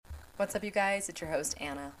What's up, you guys? It's your host,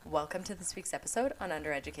 Anna. Welcome to this week's episode on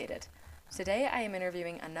Undereducated. Today, I am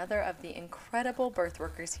interviewing another of the incredible birth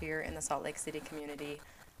workers here in the Salt Lake City community.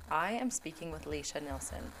 I am speaking with Lesha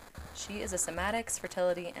Nelson. She is a somatics,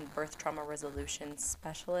 fertility, and birth trauma resolution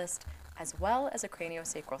specialist, as well as a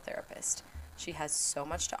craniosacral therapist. She has so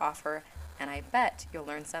much to offer, and I bet you'll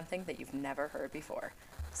learn something that you've never heard before.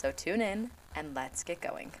 So tune in, and let's get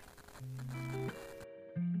going.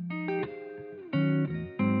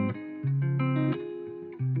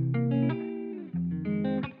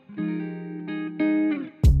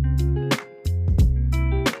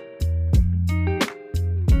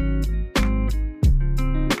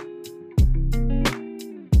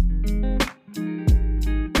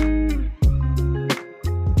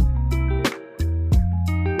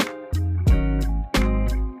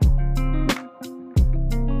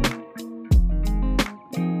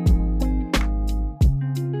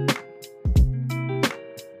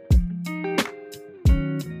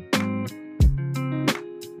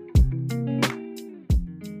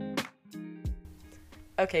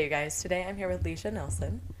 Okay, you guys, today I'm here with Lesha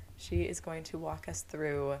Nelson. She is going to walk us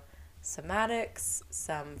through somatics,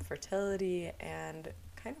 some fertility, and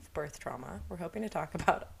kind of birth trauma. We're hoping to talk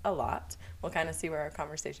about a lot. We'll kind of see where our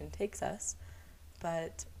conversation takes us.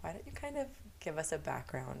 But why don't you kind of give us a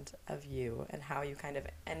background of you and how you kind of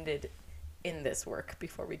ended in this work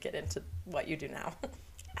before we get into what you do now?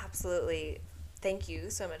 Absolutely. Thank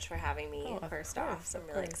you so much for having me. First off, I'm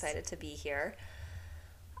really excited to be here.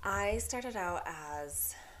 I started out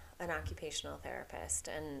as an occupational therapist,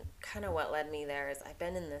 and kind of what led me there is I've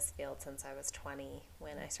been in this field since I was 20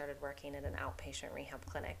 when I started working at an outpatient rehab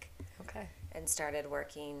clinic. Okay. And started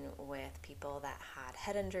working with people that had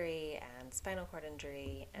head injury and spinal cord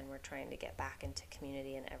injury and were trying to get back into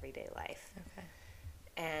community and everyday life. Okay.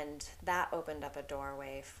 And that opened up a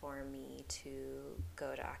doorway for me to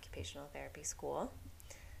go to occupational therapy school.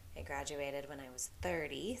 I graduated when I was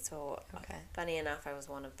 30, so funny enough, I was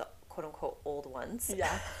one of the quote-unquote old ones.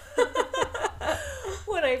 Yeah.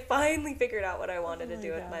 When I finally figured out what I wanted to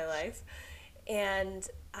do with my life. And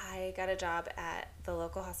I got a job at the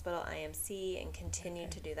local hospital IMC and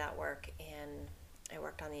continued to do that work. And I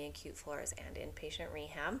worked on the acute floors and inpatient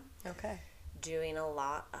rehab. Okay. Doing a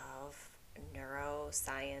lot of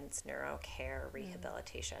neuroscience, neurocare,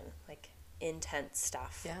 rehabilitation, like intense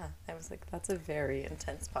stuff. Yeah, I was like, that's a very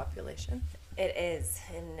intense population. It is,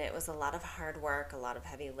 and it was a lot of hard work, a lot of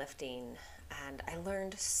heavy lifting, and I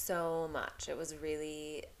learned so much. It was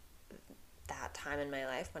really that time in my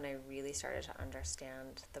life when I really started to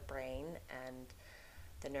understand the brain and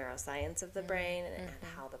the neuroscience of the brain and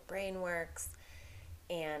how the brain works.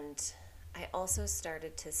 And I also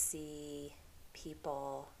started to see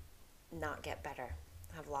people not get better,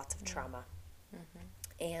 have lots of trauma.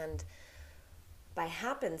 And by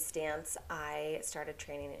happenstance, I started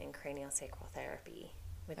training in craniosacral therapy,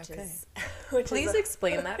 which is... Please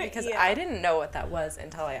explain that, because I didn't know what that was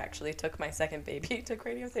until I actually took my second baby to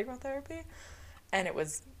craniosacral therapy, and it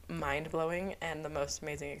was mind-blowing and the most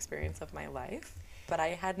amazing experience of my life. But I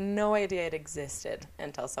had no idea it existed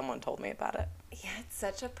until someone told me about it. Yeah, it's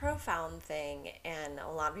such a profound thing, and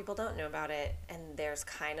a lot of people don't know about it, and there's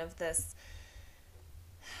kind of this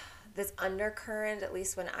undercurrent, at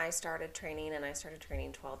least when I started training, and I started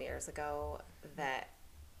training 12 years ago, that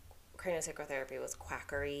craniosacral therapy was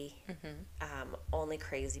quackery. Only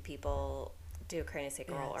crazy people do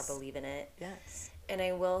craniosacral or believe in it. Yes. And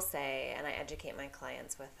I will say, and I educate my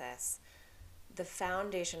clients with this, the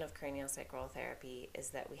foundation of craniosacral therapy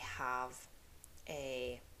is that we have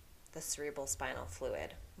the cerebral spinal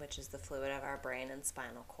fluid, which is the fluid of our brain and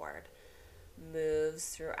spinal cord, moves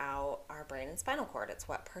throughout our brain and spinal cord. It's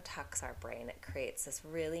what protects our brain. It creates this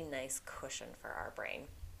really nice cushion for our brain.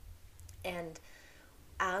 And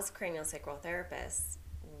as craniosacral therapists,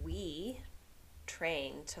 we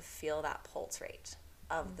train to feel that pulse rate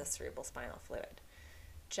of the cerebral spinal fluid.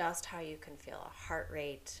 Just how you can feel a heart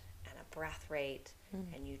rate and a breath rate,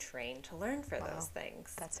 and you train to learn for those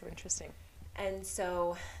things. That's so interesting. And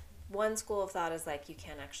so one school of thought is like, you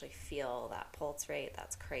can't actually feel that pulse rate.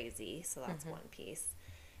 That's crazy. So that's one piece.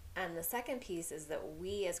 And the second piece is that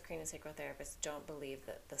we as craniosacral therapists don't believe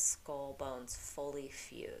that the skull bones fully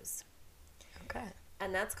fuse. Okay.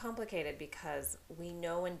 And that's complicated because we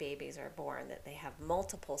know when babies are born that they have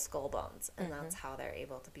multiple skull bones, and that's how they're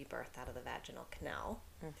able to be birthed out of the vaginal canal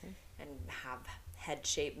and have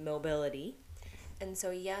head-shaped mobility. And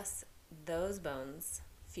so, yes, those bones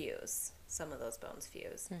fuse. Some of those bones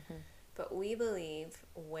fuse. But we believe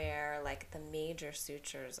where, like, the major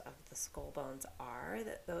sutures of the skull bones are,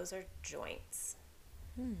 that those are joints.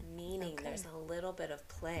 Meaning there's a little bit of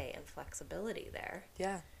play and flexibility there.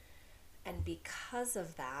 Yeah. And because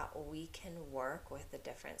of that, we can work with the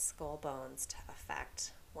different skull bones to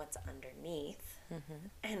affect what's underneath.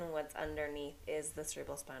 And what's underneath is the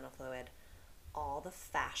cerebrospinal fluid, all the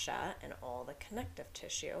fascia, and all the connective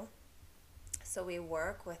tissue. So we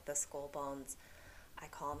work with the skull bones, I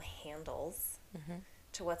call them handles,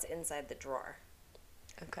 to what's inside the drawer.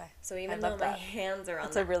 Okay. So even though my hands are on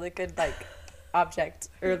That's a really good, like, object,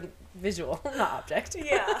 or visual, not object.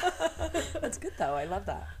 Yeah. That's good, though. I love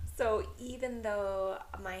that. So even though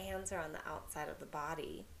my hands are on the outside of the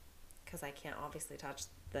body, because I can't obviously touch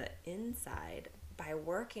the inside, by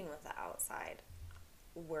working with the outside,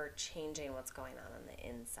 we're changing what's going on the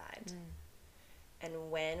inside.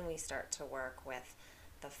 And when we start to work with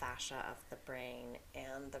the fascia of the brain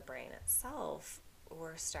and the brain itself,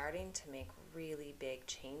 we're starting to make really big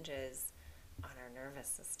changes on our nervous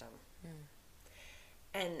system.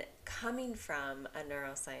 And coming from a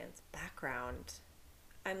neuroscience background,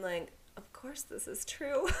 I'm like, of course this is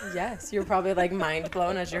true. Yes, you're probably like mind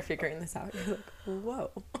blown as you're figuring this out. You're like,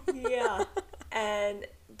 whoa. Yeah. And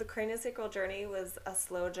the craniosacral journey was a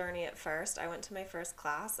slow journey at first. I went to my first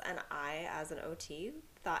class, and I, as an OT,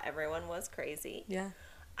 thought everyone was crazy. Yeah.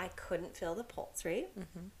 I couldn't feel the pulse rate.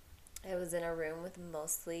 I was in a room with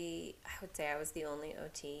mostly, I would say I was the only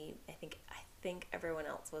OT. I think everyone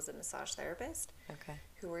else was a massage therapist. Okay.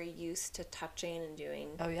 Who were used to touching and doing.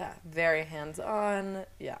 Oh, yeah. Very hands-on.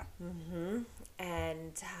 Yeah.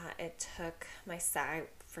 And it took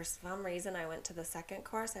for some reason, I went to the second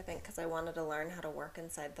course, I think because I wanted to learn how to work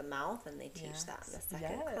inside the mouth, and they teach that in the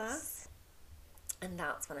second class. And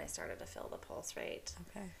that's when I started to feel the pulse rate.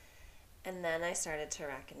 Okay. And then I started to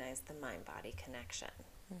recognize the mind-body connection.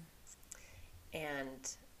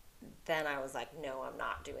 And then I was like, no, I'm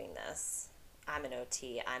not doing this. I'm an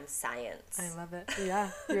OT. I'm science. I love it. Yeah.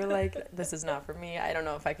 You're like, this is not for me. I don't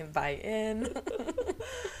know if I can buy in.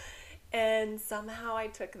 And somehow I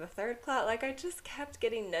took the third class. Like, I just kept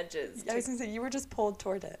getting nudges. I was going to say, you were just pulled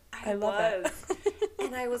toward it. I love was. it.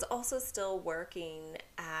 And I was also still working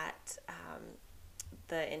at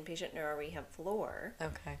the inpatient neuro rehab floor.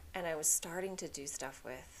 Okay. And I was starting to do stuff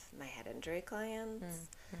with my head injury clients,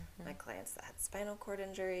 my clients that had spinal cord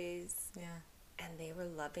injuries. Yeah. And they were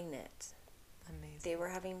loving it. Amazing. They were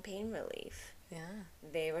having pain relief. Yeah.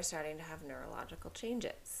 They were starting to have neurological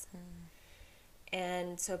changes.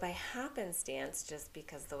 And so by happenstance, just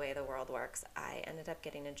because the way the world works, I ended up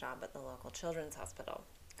getting a job at the local children's hospital.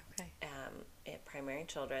 Okay. At Primary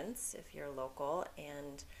Children's, if you're local,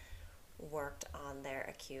 and worked on their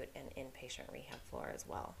acute and inpatient rehab floor as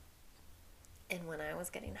well. And when I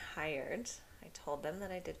was getting hired, I told them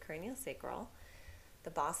that I did craniosacral.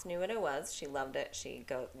 The boss knew what it was. She loved it. She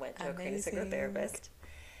went to a craniosacral therapist.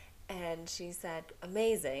 And she said,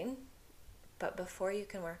 amazing, but before you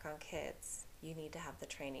can work on kids, you need to have the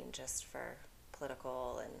training just for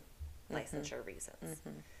political and licensure reasons.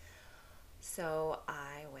 So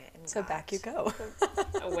I went and So back you go.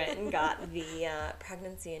 I went and got the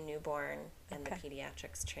pregnancy and newborn and the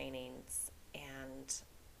pediatrics trainings, and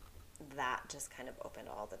that just kind of opened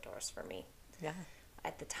all the doors for me. Yeah.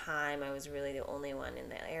 At the time, I was really the only one in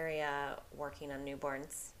the area working on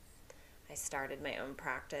newborns. I started my own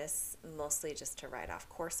practice, mostly just to write off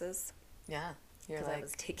courses. Yeah. You're like, I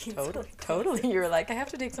was taking totally. You were like, I have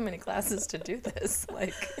to take so many classes to do this.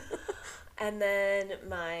 Like, and then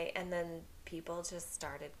people just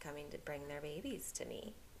started coming to bring their babies to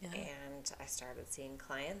me. Yeah. And I started seeing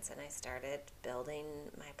clients, and I started building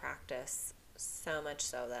my practice, so much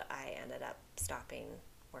so that I ended up stopping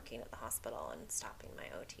working at the hospital and stopping my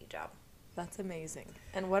OT job. That's amazing.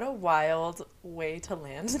 And what a wild way to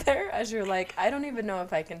land there, as you're like, I don't even know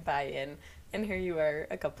if I can buy in. And here you are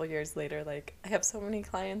a couple years later, like, I have so many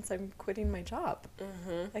clients, I'm quitting my job.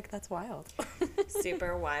 Like, that's wild.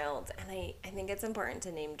 Super wild. And I think it's important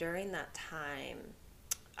to name, during that time,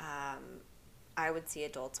 I would see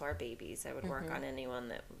adults or babies. I would work on anyone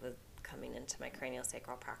that was coming into my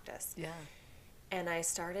craniosacral practice. Yeah. And I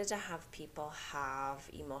started to have people have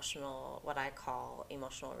what I call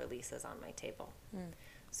emotional releases on my table.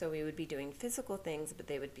 So we would be doing physical things, but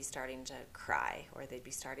they would be starting to cry, or they'd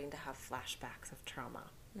be starting to have flashbacks of trauma.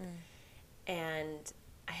 And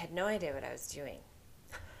I had no idea what I was doing.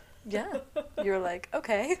 Yeah. You're like,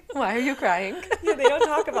 okay, why are you crying? Yeah, they don't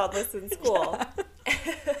talk about this in school.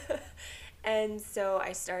 Yeah. And so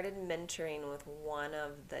I started mentoring with one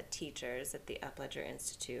of the teachers at the Upledger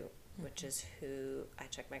Institute, which is who I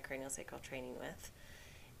took my craniosacral training with.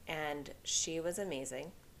 And she was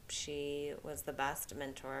amazing. She was the best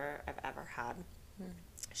mentor I've ever had.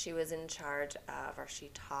 She was in charge of, or she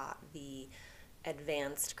taught the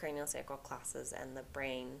advanced craniosacral classes and the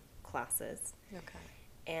brain classes. Okay.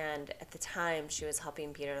 And at the time, she was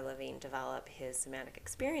helping Peter Levine develop his somatic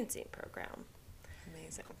experiencing program.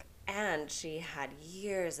 Amazing. And she had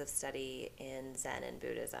years of study in Zen and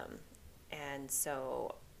Buddhism. And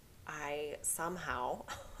so I somehow,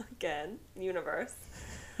 again, universe,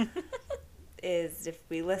 is if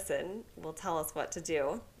we listen, will tell us what to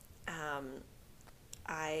do.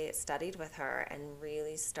 I studied with her and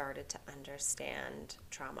really started to understand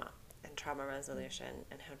trauma and trauma resolution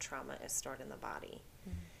and how trauma is stored in the body.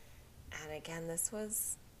 And again, this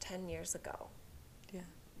was 10 years ago. Yeah.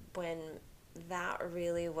 When that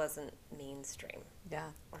really wasn't mainstream. Yeah.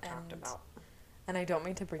 Or talked about. And I don't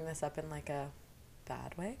mean to bring this up in like a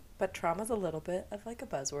bad way, but trauma's a little bit of like a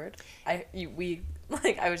buzzword. I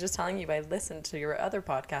was just telling you, I listened to your other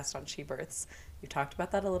podcast on she births. You talked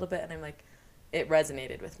about that a little bit, and I'm like, it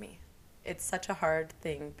resonated with me. It's such a hard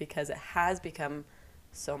thing because it has become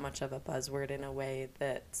so much of a buzzword in a way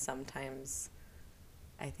that sometimes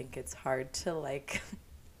I think it's hard to like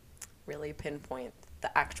really pinpoint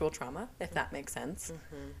the actual trauma, if that makes sense.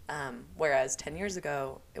 Whereas 10 years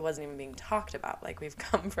ago, it wasn't even being talked about. Like, we've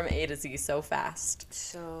come from A to Z so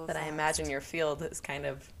fast that I imagine your field is kind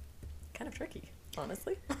of tricky,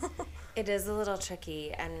 honestly. It is a little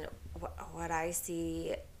tricky, and what I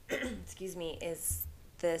see, excuse me, is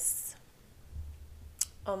this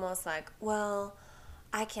almost like, well,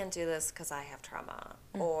 I can't do this because I have trauma,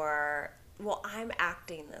 or, well, I'm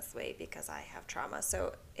acting this way because I have trauma.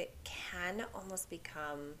 So it can almost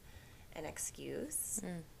become an excuse,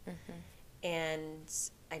 and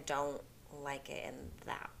I don't like it in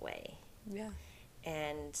that way. Yeah.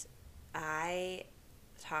 And I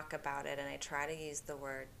talk about it, and I try to use the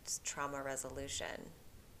word trauma resolution.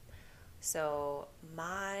 So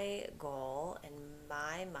my goal and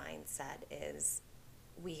my mindset is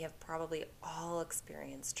we have probably all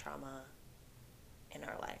experienced trauma in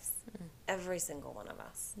our lives. Every single one of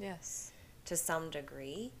us. Yes. To some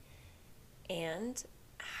degree. And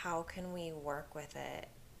how can we work with it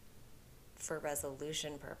for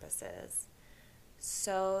resolution purposes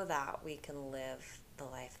so that we can live the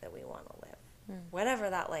life that we want to live? Whatever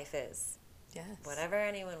that life is. Yes. Whatever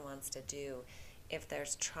anyone wants to do. If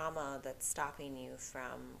there's trauma that's stopping you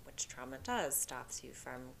from, which trauma does, stops you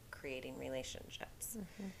from creating relationships,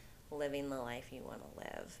 living the life you want to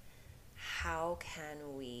live, how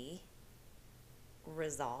can we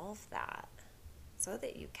resolve that so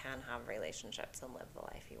that you can have relationships and live the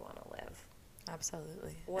life you want to live?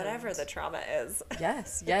 Absolutely. Whatever the trauma is.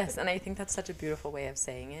 Yes. And I think that's such a beautiful way of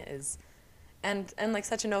saying it is, and like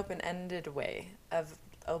such an open-ended way of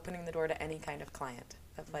opening the door to any kind of client,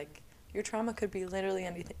 of like, your trauma could be literally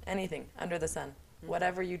anything under the sun,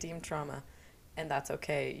 whatever you deem trauma, and that's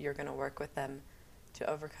okay. You're going to work with them to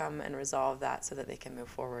overcome and resolve that so that they can move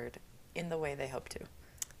forward in the way they hope to.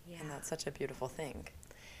 Yeah. And that's such a beautiful thing.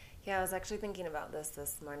 Yeah, I was actually thinking about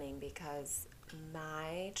this morning because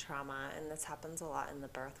my trauma, and this happens a lot in the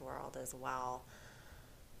birth world as well,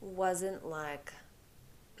 wasn't like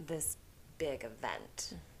this big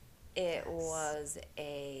event. It was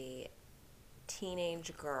a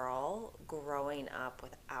teenage girl growing up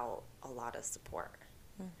without a lot of support.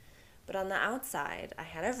 But on the outside, I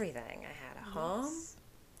had everything. I had a home.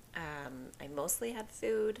 I mostly had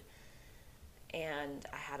food. And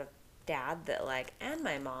I had a dad that, like, and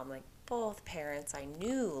my mom, like, both parents I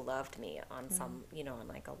knew loved me on some, on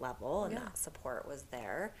like a level, and that support was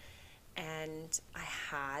there. And I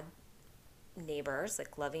had neighbors,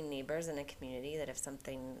 like loving neighbors in a community that if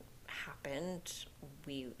something happened,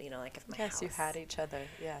 we, like if my house. Yes, you had each other,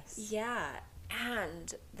 yes. Yeah,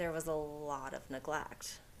 and there was a lot of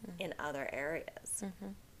neglect in other areas.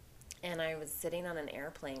 And I was sitting on an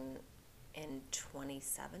airplane in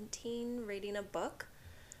 2017 reading a book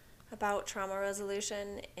about trauma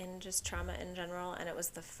resolution and just trauma in general, and it was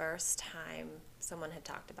the first time someone had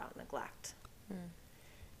talked about neglect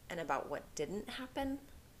and about what didn't happen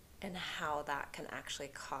and how that can actually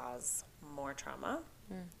cause more trauma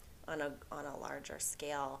on a larger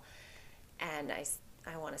scale. And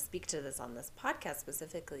I want to speak to this on this podcast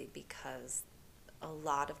specifically because a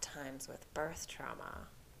lot of times with birth trauma,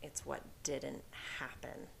 it's what didn't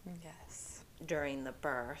happen during the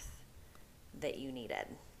birth that you needed.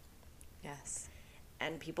 Yes.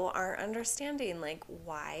 And people aren't understanding, like,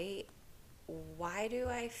 why do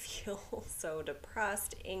I feel so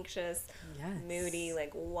depressed, anxious, moody?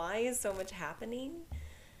 Like, why is so much happening?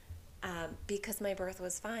 Because my birth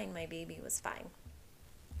was fine. My baby was fine.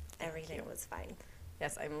 Everything was fine.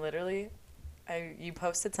 Yes, you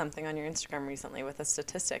posted something on your Instagram recently with a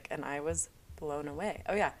statistic, and I was blown away.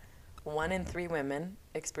 Oh, yeah. 1 in 3 women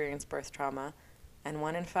experience birth trauma, and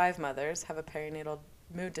 1 in 5 mothers have a perinatal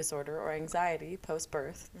mood disorder or anxiety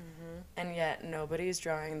post-birth, and yet nobody's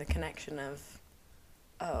drawing the connection of,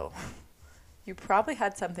 oh, you probably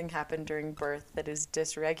had something happen during birth that is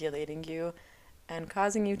dysregulating you and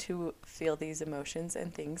causing you to feel these emotions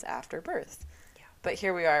and things after birth. Yeah. But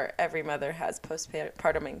here we are, every mother has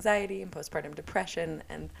postpartum anxiety and postpartum depression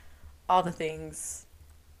and all the things,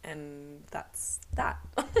 and that's that.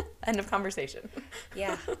 End of conversation.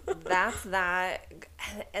 Yeah, that's that.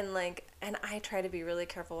 And I try to be really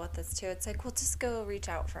careful with this too. It's like, well, just go reach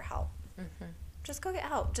out for help. Just go get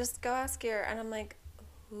help. Just go ask and I'm like,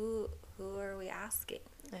 who are we asking?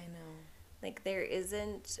 I know. Like, there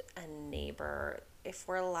isn't a neighbor. If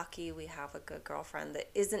we're lucky, we have a good girlfriend that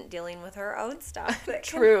isn't dealing with her own stuff.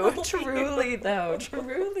 Truly though,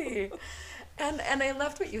 truly. And I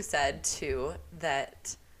loved what you said too,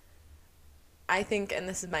 that I think, and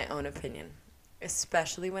this is my own opinion,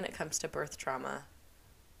 especially when it comes to birth trauma,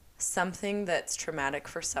 something that's traumatic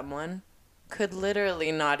for someone could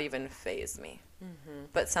literally not even faze me.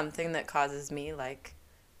 But something that causes me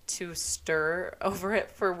to stir over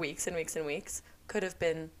it for weeks and weeks and weeks could have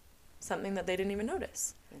been something that they didn't even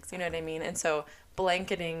notice. Exactly. You know what I mean? And so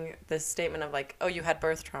blanketing this statement of oh, you had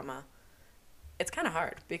birth trauma, it's kind of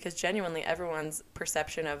hard because genuinely everyone's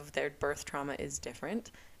perception of their birth trauma is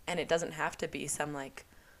different, and it doesn't have to be some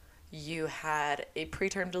you had a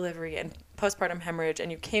preterm delivery and postpartum hemorrhage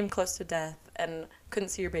and you came close to death and couldn't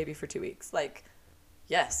see your baby for 2 weeks.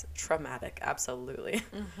 Yes, traumatic, absolutely.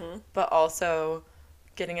 But also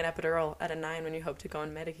getting an epidural at a 9 when you hope to go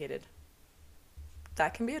unmedicated.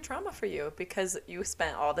 That can be a trauma for you because you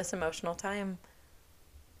spent all this emotional time,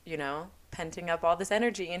 penting up all this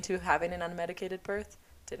energy into having an unmedicated birth,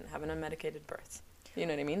 didn't have an unmedicated birth. You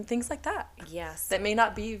know what I mean? Things like that. Yes. That may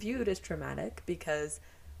not be viewed as traumatic because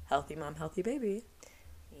healthy mom, healthy baby.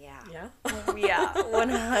 Yeah. Yeah? Yeah,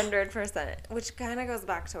 100%. Which kind of goes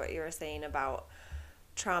back to what you were saying about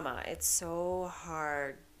trauma. It's so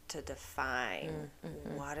hard to define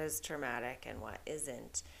what is traumatic and what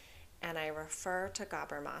isn't. And I refer to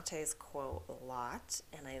Gabor Mate's quote a lot,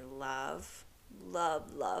 and I love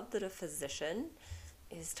that a physician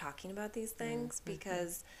is talking about these things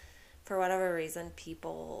because for whatever reason,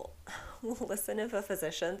 people will listen if a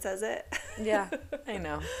physician says it. Yeah, I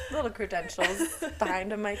know. Little credentials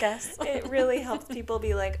behind them, I guess. It really helps people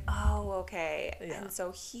be like, oh, okay. Yeah. And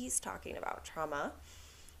so he's talking about trauma.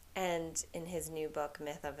 And in his new book,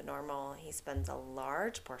 Myth of a Normal, he spends a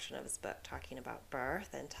large portion of his book talking about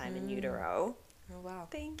birth and time in utero. Oh, wow.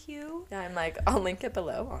 Thank you. Yeah, I'm I'll link it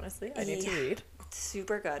below, honestly. I need to read.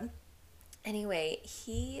 Super good. Anyway,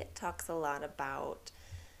 he talks a lot about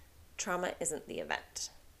trauma isn't the event.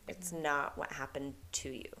 It's not what happened to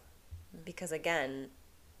you. Because, again,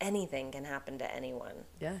 anything can happen to anyone.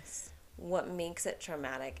 Yes. What makes it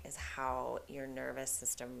traumatic is how your nervous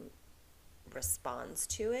system responds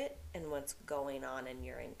to it and what's going on in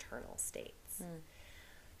your internal states.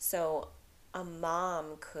 So a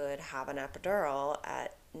mom could have an epidural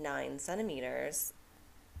at 9 centimeters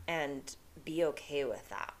and be okay with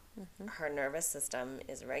that. Her nervous system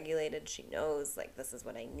is regulated. She knows, this is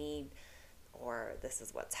what I need, or this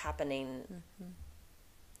is what's happening.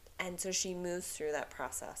 And so she moves through that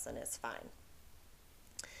process and is fine.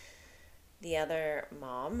 The other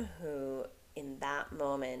mom who, in that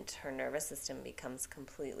moment, her nervous system becomes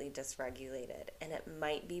completely dysregulated, and it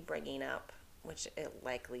might be bringing up, which it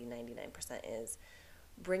likely 99% is,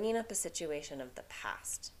 bringing up a situation of the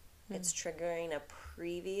past. It's triggering a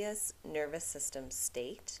previous nervous system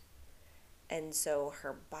state, and so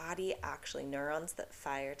her body actually, neurons that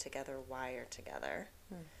fire together wire together.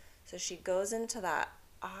 So she goes into that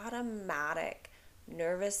automatic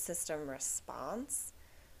nervous system response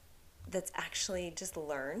that's actually just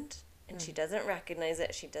learned, and she doesn't recognize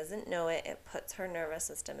it, she doesn't know it. It puts her nervous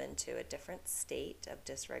system into a different state of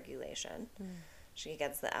dysregulation. She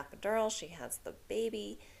gets the epidural, she has the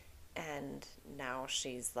baby, and now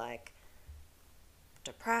she's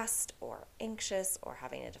depressed or anxious or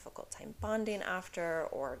having a difficult time bonding after,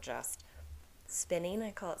 or just spinning.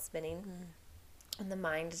 I call it spinning. And the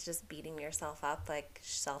mind is just beating yourself up,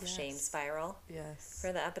 self-shame spiral. Yes.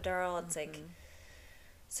 For the epidural, it's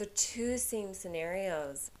so 2 same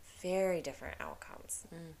scenarios, very different outcomes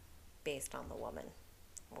based on the woman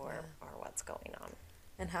or what's going on.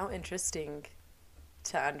 And how interesting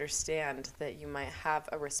to understand that you might have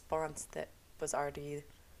a response that was already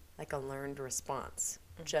a learned response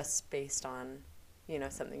just based on,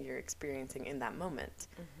 something you're experiencing in that moment.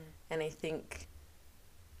 And I think,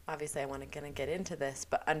 obviously I want to get into this,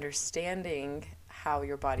 but understanding how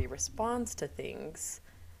your body responds to things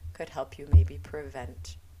could help you maybe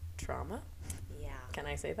prevent trauma. Yeah. Can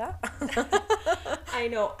I say that? I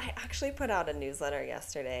know. I actually put out a newsletter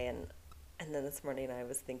yesterday, and then this morning I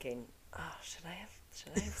was thinking, oh, should I have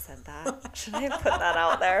said that? Should I have put that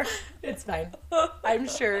out there? It's fine. I'm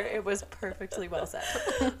sure it was perfectly well said.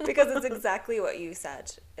 Because it's exactly what you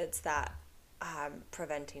said. It's that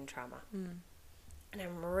preventing trauma. And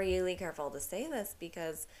I'm really careful to say this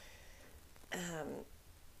because a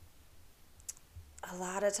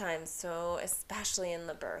lot of times, so especially in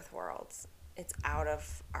the birth world, it's out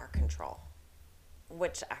of our control,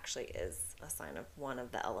 which actually is a sign of one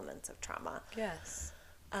of the elements of trauma. Yes.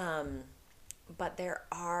 But there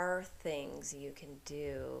are things you can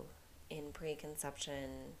do in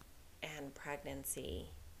preconception and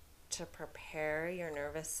pregnancy to prepare your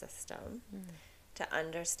nervous system to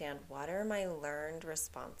understand what are my learned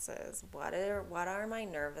responses, what are my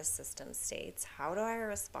nervous system states, how do I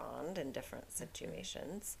respond in different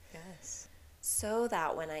situations. Yes. So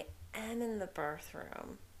that when I am in the birth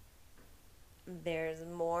room, there's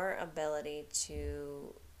more ability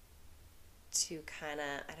to kind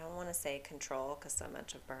of, I don't want to say control, because so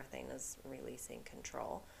much of birthing is releasing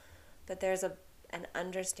control, but there's an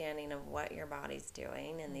understanding of what your body's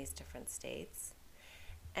doing in these different states.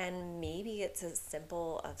 And maybe it's as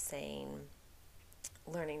simple of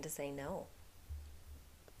learning to say no.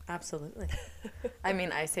 Absolutely. I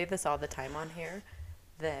mean, I say this all the time on here,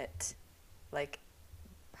 that like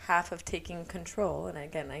half of taking control, and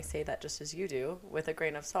again, I say that just as you do, with a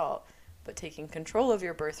grain of salt, but taking control of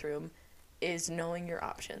your birth room is knowing your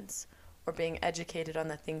options or being educated on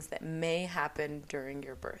the things that may happen during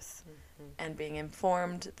your birth, and being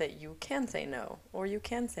informed that you can say no, or you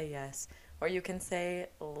can say yes, or you can say,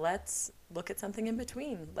 let's look at something in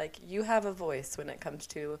between. Like, you have a voice when it comes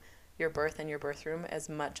to your birth and your birth room, as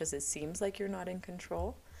much as it seems like you're not in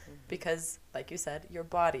control, because, like you said, your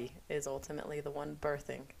body is ultimately the one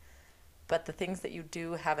birthing. But the things that you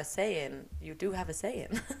do have a say in, you do have a say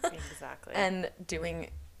in. Exactly. And doing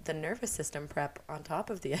the nervous system prep on top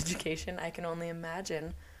of the education, I can only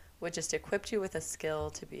imagine, would just equip you with a skill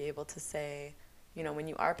to be able to say, you know, when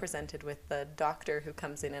you are presented with the doctor who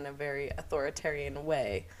comes in a very authoritarian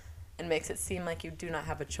way and makes it seem like you do not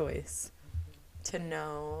have a choice, to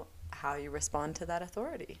know how you respond to that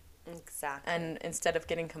authority. Exactly. And instead of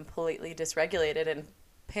getting completely dysregulated and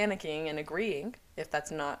panicking and agreeing, if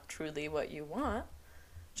that's not truly what you want,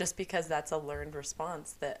 just because that's a learned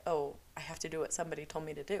response that, oh, I have to do what somebody told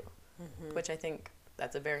me to do, which I think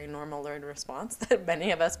that's a very normal learned response that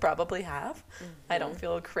many of us probably have. I don't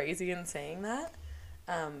feel crazy in saying that.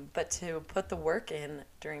 But to put the work in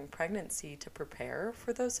during pregnancy to prepare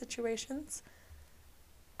for those situations,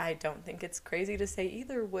 I don't think it's crazy to say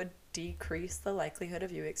either would decrease the likelihood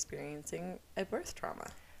of you experiencing a birth trauma.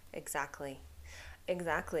 Exactly.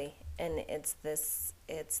 And it's this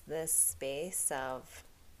space of,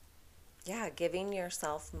 giving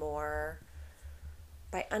yourself more,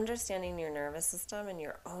 by understanding your nervous system and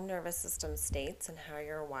your own nervous system states and how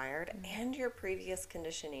you're wired, and your previous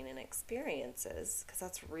conditioning and experiences, because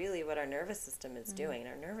that's really what our nervous system is doing.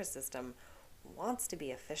 Our nervous system wants to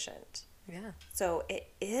be efficient. Yeah. So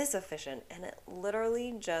it is efficient, and it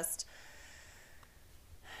literally just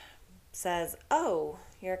says, oh,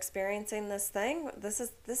 you're experiencing this thing. This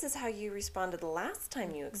is how you responded the last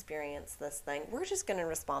time you experienced this thing. We're just going to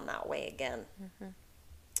respond that way again.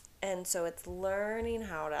 And so it's learning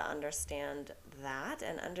how to understand that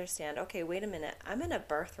and understand, okay, wait a minute, I'm in a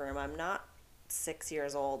birth room. I'm not 6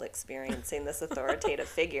 years old experiencing this authoritative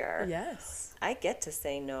figure. Yes. I get to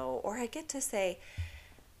say no, or I get to say,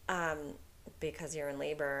 because you're in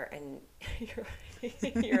labor and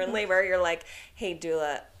you're in labor, you're like, hey,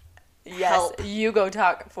 doula, Yes, help. You go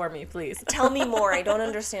talk for me, please. Tell me more. I don't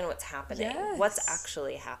understand what's happening. Yes. What's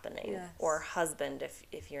actually happening? Yes. Or husband,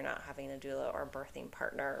 if you're not having a doula, or birthing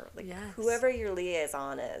partner, like Yes. whoever your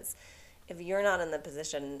liaison is, if you're not in the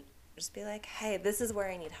position, just be like, hey, this is where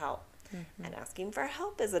I need help. And asking for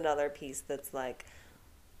help is another piece that's like,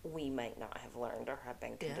 we might not have learned or have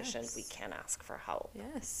been conditioned. Yes. We can ask for help.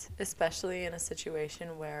 Yes, especially in a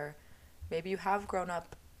situation where maybe you have grown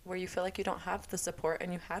up where you feel like you don't have the support,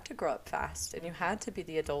 and you had to grow up fast, and you had to be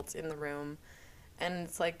the adults in the room, and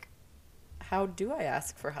it's like, how do I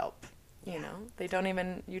ask for help? You know, you don't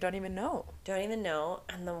even know. Don't even know.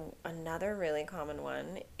 And another really common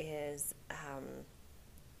one is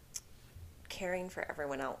caring for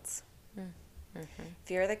everyone else. If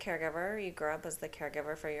you're the caregiver, you grow up as the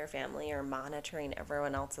caregiver for your family, you're monitoring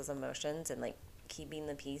everyone else's emotions and like keeping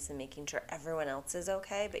the peace and making sure everyone else is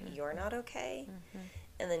okay, but you're not okay.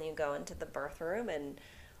 And then you go into the birth room, and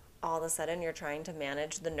all of a sudden you're trying to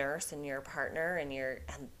manage the nurse and your partner and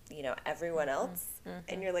everyone else.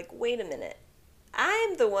 And you're like, wait a minute,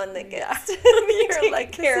 I'm the one that gets to You're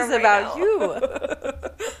like, this is about you.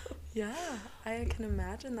 Yeah, I can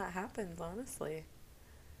imagine that happens, honestly.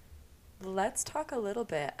 Let's talk a little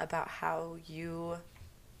bit about how you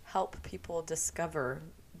help people discover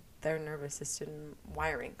their nervous system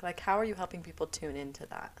wiring. Like, how are you helping people tune into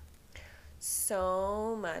that?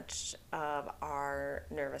 So much of our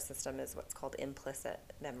nervous system is what's called implicit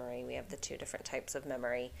memory. We have the two different types of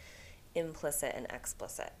memory, implicit and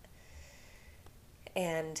explicit.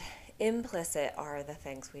 And implicit are the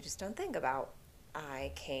things we just don't think about.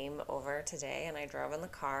 I came over today and I drove in the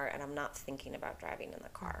car and I'm not thinking about driving in the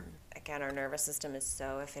car. Again, our nervous system is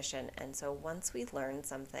so efficient. And so once we learn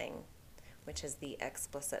something, which is the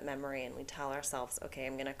explicit memory, and we tell ourselves, okay,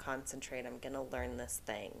 I'm going to concentrate, I'm going to learn this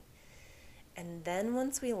thing. And then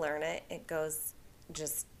once we learn it, it goes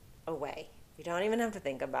just away. We don't even have to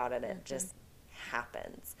think about it. It just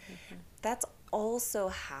happens. That's also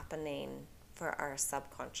happening for our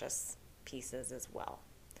subconscious pieces as well.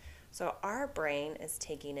 So our brain is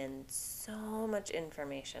taking in so much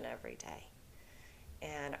information every day.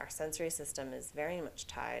 And our sensory system is very much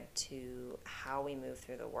tied to how we move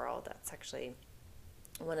through the world. That's actually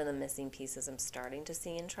one of the missing pieces I'm starting to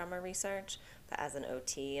see in trauma research. But as an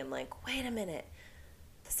OT, I'm like, wait a minute,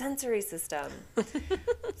 the sensory system.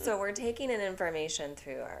 So we're taking in information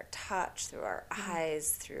through our touch, through our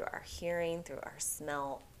eyes, through our hearing, through our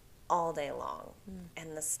smell, all day long.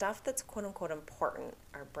 And the stuff that's quote unquote important,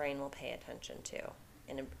 our brain will pay attention to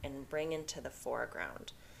and bring into the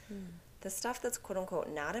foreground. The stuff that's quote unquote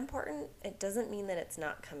not important, it doesn't mean that it's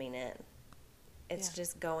not coming in. It's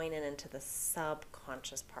just going in into the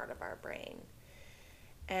subconscious part of our brain.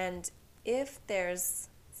 And if there's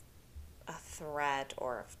a threat,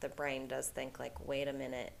 or if the brain does think like, wait a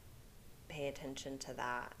minute, pay attention to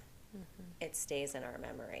that, it stays in our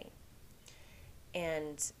memory.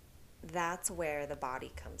 And that's where the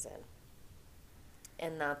body comes in.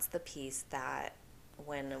 And that's the piece that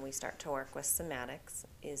when we start to work with somatics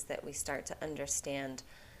is that we start to understand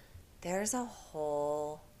there's a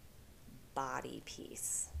whole body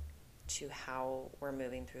piece to how we're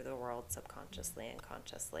moving through the world subconsciously and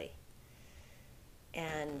consciously.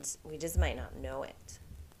 And we just might not know it.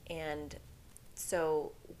 And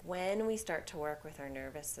so when we start to work with our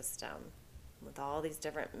nervous system, with all these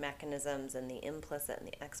different mechanisms and the implicit and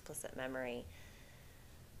the explicit memory,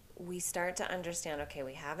 we start to understand, okay,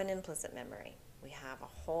 we have an implicit memory. We have a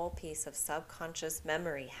whole piece of subconscious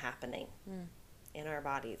memory happening in our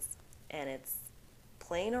bodies. And it's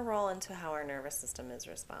playing a role into how our nervous system is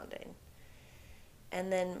responding.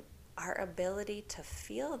 And then our ability to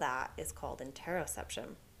feel that is called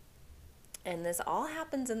interoception. And this all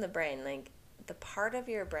happens in the brain. Like, the part of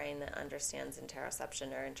your brain that understands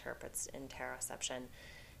interoception or interprets interoception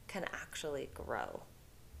can actually grow.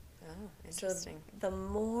 Oh, interesting. So the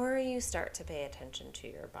more you start to pay attention to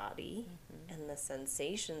your body and the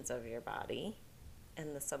sensations of your body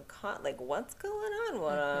and the like what's going on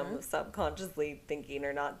when I'm subconsciously thinking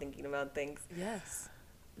or not thinking about things. Yes.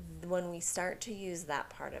 When we start to use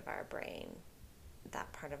that part of our brain,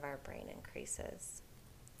 that part of our brain increases.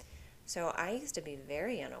 So I used to be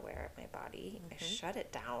very unaware of my body. I shut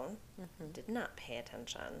it down, did not pay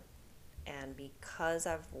attention. And because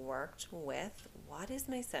I've worked with what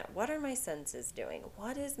are my senses doing?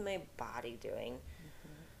 What is my body doing?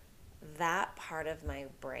 That part of my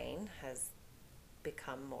brain has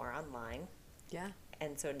become more online. Yeah.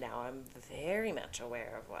 And so now I'm very much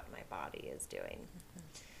aware of what my body is doing.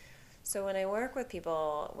 So when I work with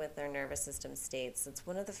people with their nervous system states, it's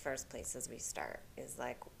one of the first places we start is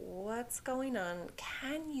like, what's going on?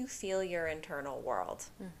 Can you feel your internal world?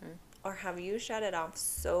 Or have you shut it off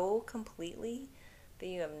so completely that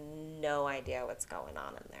you have no idea what's going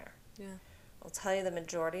on in there? Yeah. I'll tell you, the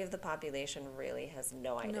majority of the population really has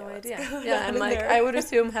no idea. No what's idea. Going Yeah, on I'm in like, there. I would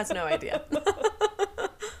assume has no idea.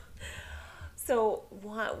 So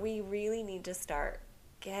what we really need to start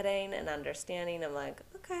getting an understanding of, like,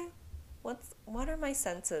 okay, what are my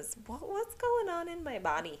senses? What's going on in my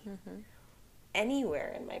body?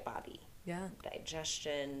 Anywhere in my body. Yeah.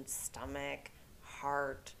 Digestion, stomach,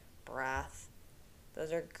 heart, breath.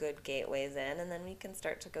 Those are good gateways in, and then we can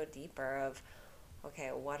start to go deeper of, okay,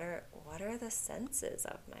 what are the senses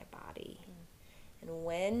of my body? And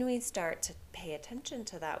when we start to pay attention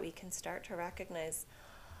to that, we can start to recognize,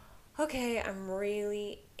 okay, I'm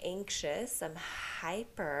really anxious, I'm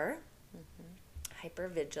hypervigilance,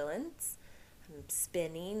 I'm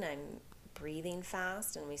spinning, I'm breathing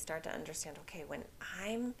fast, and we start to understand, okay, when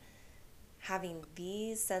I'm having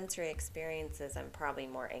these sensory experiences, I'm probably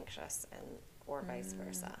more anxious, or vice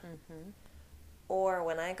versa. Or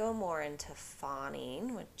when I go more into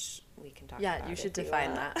fawning, which we can talk about. Yeah, you should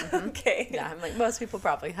define that. Mm-hmm. Okay. Yeah, I'm like, most people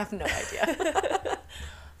probably have no idea.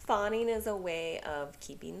 Fawning is a way of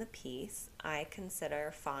keeping the peace. I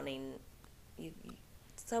consider fawning,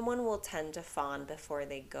 someone will tend to fawn before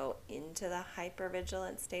they go into the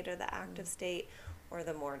hypervigilant state or the active state, or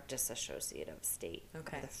the more disassociative state,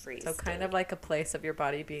 Okay. the freeze So state. kind of like a place of your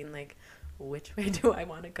body being like, which way do I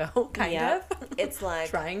want to go? Kind of. It's like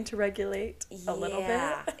trying to regulate a little bit.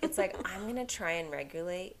 Yeah. It's like, I'm going to try and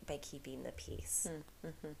regulate by keeping the peace.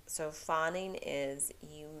 Mm-hmm. So fawning is,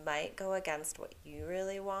 you might go against what you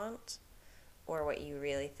really want or what you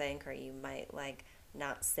really think, or you might like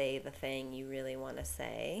not say the thing you really want to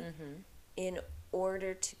say in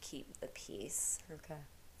order to keep the peace. Okay.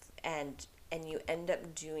 And you end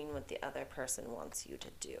up doing what the other person wants you to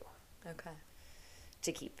do. Okay.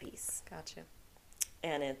 To keep peace. Gotcha.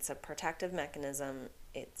 And it's a protective mechanism.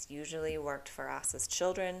 It's usually worked for us as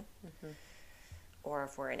children, or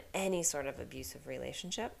if we're in any sort of abusive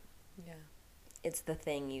relationship. Yeah. It's the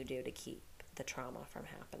thing you do to keep the trauma from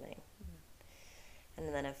happening.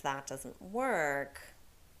 And then if that doesn't work,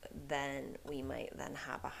 then we might then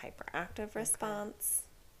have a hyperactive response,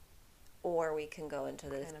 or we can go into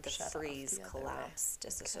the freeze, collapse,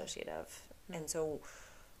 dissociative. And so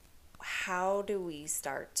how do we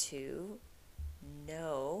start to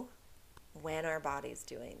know when our body's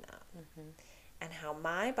doing that? And how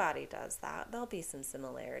my body does that, there'll be some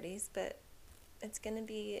similarities, but it's going to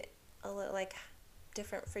be a little like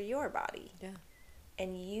different for your body. Yeah.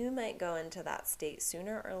 And you might go into that state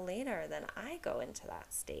sooner or later than I go into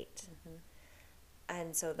that state.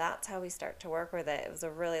 And so that's how we start to work with it. It was a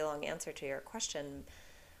really long answer to your question,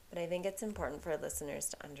 but I think it's important for listeners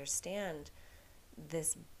to understand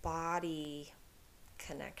this body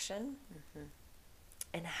connection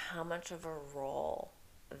and how much of a role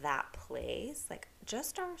that plays, like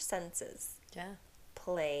just our senses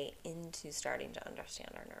play into starting to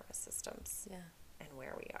understand our nervous systems and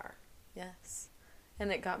where we are. Yes.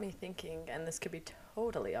 And it got me thinking, and this could be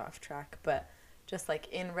totally off track, but just like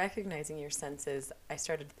in recognizing your senses, I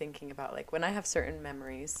started thinking about like when I have certain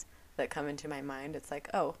memories that come into my mind, it's like,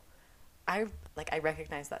 oh, I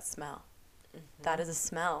recognize that smell. That is a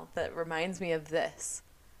smell that reminds me of this.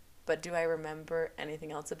 But do I remember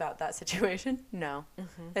anything else about that situation? No.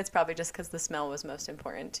 It's probably just because the smell was most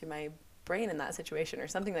important to my brain in that situation or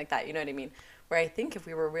something like that. You know what I mean? Where I think if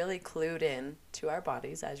we were really clued in to our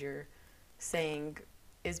bodies, as you're saying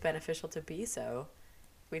is beneficial to be so,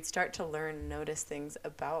 we'd start to learn and notice things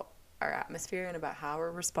about our atmosphere and about how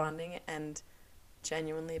we're responding and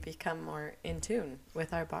genuinely become more in tune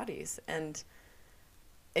with our bodies. And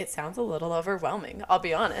it sounds a little overwhelming, I'll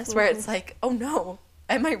be honest, where it's like, oh no,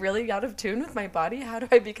 am I really out of tune with my body? How do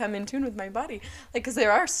I become in tune with my body? Like, because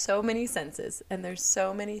there are so many senses and there's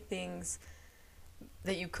so many things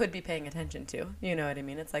that you could be paying attention to. You know what I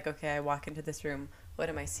mean? It's like, okay, I walk into this room. What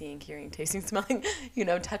am I seeing, hearing, tasting, smelling,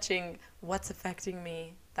 touching? What's affecting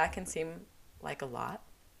me? That can seem like a lot.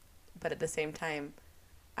 But at the same time,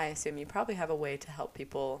 I assume you probably have a way to help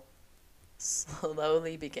people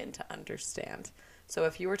slowly begin to understand. So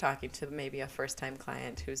if you were talking to maybe a first-time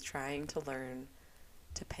client who's trying to learn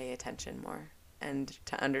to pay attention more and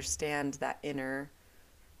to understand that inner,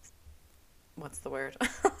 what's the word?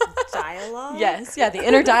 Dialogue? Yes, yeah, the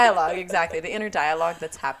inner dialogue, exactly. The inner dialogue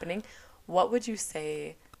that's happening. What would you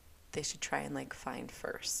say they should try and like find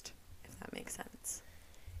first, if that makes sense?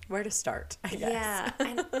 Where to start, I guess. Yeah,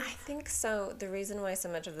 and I think so. The reason why so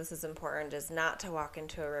much of this is important is not to walk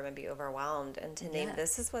into a room and be overwhelmed and to name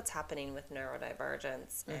this is what's happening with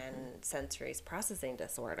neurodivergence and sensory processing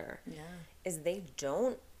disorder. Yeah. Is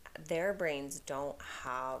their brains don't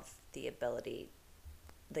have the ability,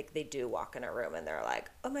 like they do walk in a room and they're like,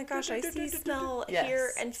 oh my gosh, I see, smell,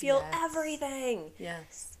 hear, and feel everything.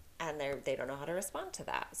 Yes. And they don't know how to respond to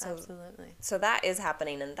that. So, absolutely. So that is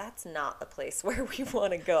happening, and that's not the place where we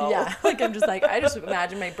want to go. Yeah, like I'm just like, I just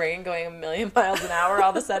imagine my brain going 1,000,000 miles an hour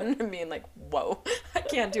all of a sudden and being like, whoa, I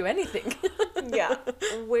can't do anything. Yeah.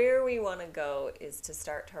 Where we want to go is to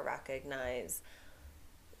start to recognize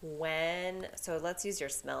so let's use your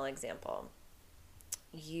smell example.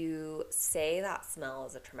 You say that smell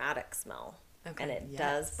is a traumatic smell, and it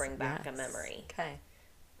does bring back a memory. Okay.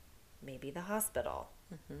 Maybe the hospital.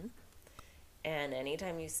 And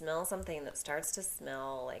anytime you smell something that starts to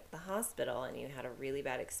smell like the hospital and you had a really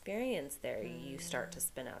bad experience there, you start to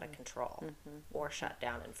spin out of control or shut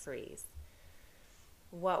down and freeze.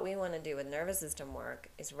 What we want to do with nervous system work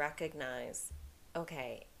is recognize,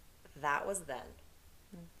 okay, that was then.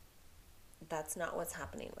 That's not what's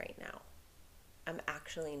happening right now. I'm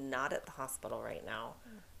actually not at the hospital right now.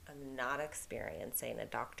 I'm not experiencing a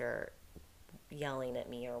doctor yelling at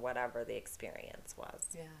me or whatever the experience was.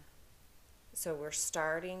 Yeah. So we're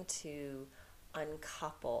starting to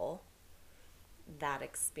uncouple that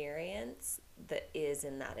experience that is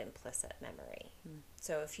in that implicit memory.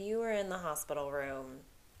 So if you were in the hospital room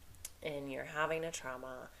and you're having a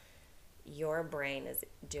trauma, your brain is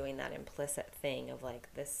doing that implicit thing of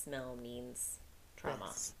like, this smell means trauma.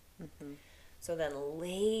 Yes. So then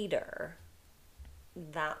later,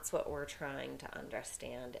 that's what we're trying to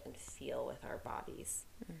understand and feel with our bodies.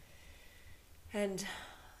 And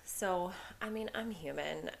so, I mean, I'm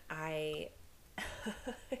human.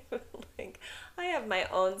 Like, I have my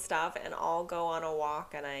own stuff, and I'll go on a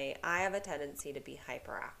walk, and I have a tendency to be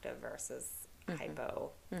hyperactive versus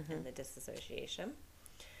hypo in the disassociation.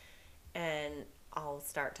 And I'll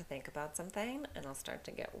start to think about something, and I'll start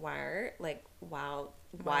to get wild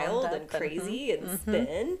and crazy and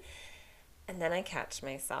spin. And then I catch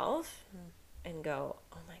myself and go,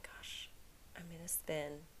 oh my gosh, I'm in a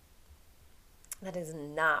spin. That is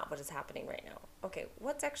not what is happening right now. Okay,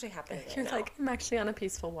 what's actually happening right You're now? like, I'm actually on a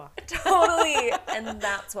peaceful walk. Totally. And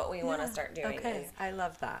that's what we want to start doing. Okay, Is I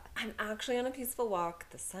love that. I'm actually on a peaceful walk.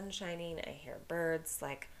 The sun's shining. I hear birds.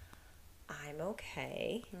 Like, I'm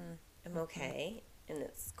okay. I'm okay. And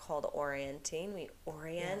it's called orienting. We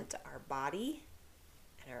orient our body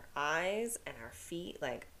and our eyes and our feet.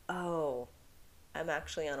 Like, oh, I'm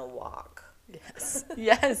actually on a walk. Yes.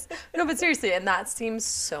 Yes. No, but seriously, and that seems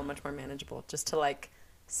so much more manageable, just to like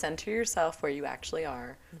center yourself where you actually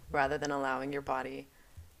are rather than allowing your body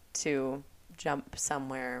to jump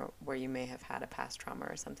somewhere where you may have had a past trauma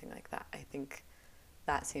or something like that. I think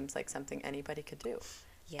that seems like something anybody could do.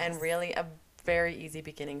 Yes. And really a very easy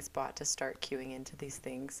beginning spot to start cueing into these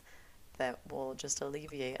things that will just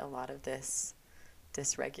alleviate a lot of this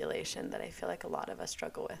dysregulation that I feel like a lot of us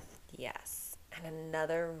struggle with. Yes. And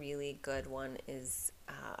another really good one is,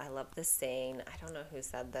 I love this saying, I don't know who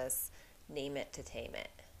said this, name it to tame it.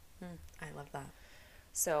 I love that.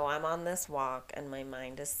 So I'm on this walk and my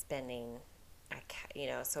mind is spinning.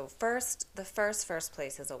 So the first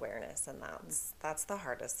place is awareness, and that's the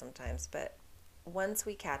hardest sometimes. But once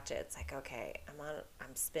we catch it, it's like, okay,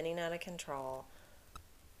 I'm spinning out of control.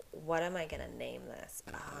 What am I gonna name this?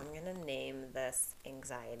 I'm gonna name this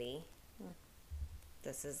anxiety.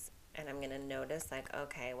 And I'm gonna notice, like,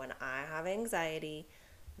 okay, when I have anxiety,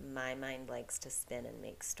 my mind likes to spin and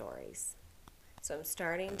make stories. So I'm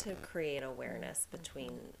starting to create awareness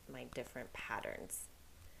between my different patterns.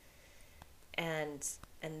 And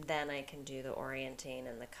then I can do the orienting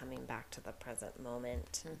and the coming back to the present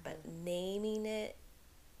moment. But naming it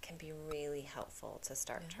can be really helpful to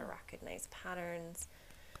start to recognize patterns.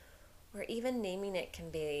 Or even naming it can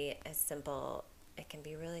be as simple, it can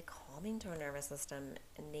be really calming to our nervous system.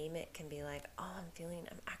 And name it can be like, oh, I'm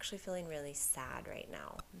actually feeling really sad right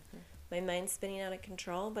now. My mind's spinning out of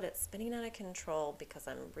control, but it's spinning out of control because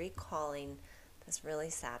I'm recalling this really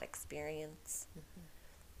sad experience.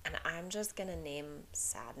 And I'm just going to name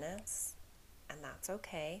sadness, and that's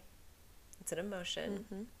okay. It's an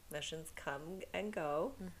emotion. Emotions come and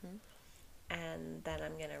go. And then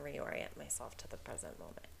I'm going to reorient myself to the present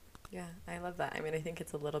moment. Yeah, I love that. I mean, I think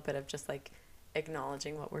it's a little bit of just like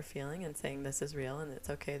acknowledging what we're feeling and saying this is real and it's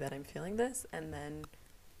okay that I'm feeling this, and then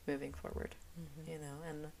moving forward,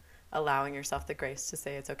 and allowing yourself the grace to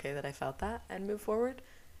say it's okay that I felt that and move forward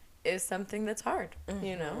is something that's hard,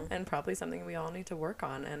 and probably something we all need to work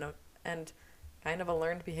on, and kind of a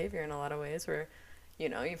learned behavior in a lot of ways where,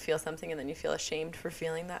 you feel something and then you feel ashamed for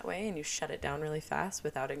feeling that way and you shut it down really fast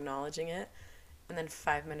without acknowledging it. And then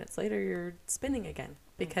 5 minutes later, you're spinning again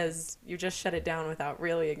because you just shut it down without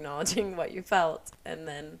really acknowledging what you felt. And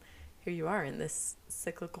then here you are in this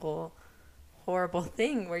cyclical, horrible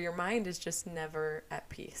thing where your mind is just never at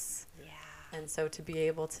peace. Yeah. And so to be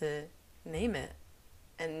able to name it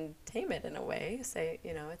and tame it in a way, say,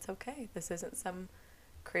 it's okay. This isn't some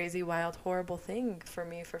crazy, wild, horrible thing for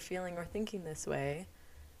me for feeling or thinking this way.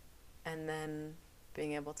 And then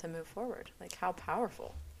being able to move forward. Like, how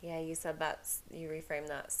powerful. Yeah, you said you reframed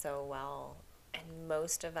that so well. And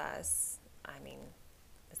most of us, I mean,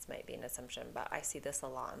 this might be an assumption, but I see this a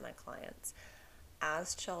lot in my clients.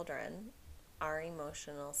 As children, our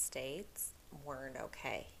emotional states weren't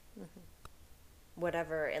okay.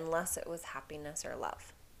 Whatever, unless it was happiness or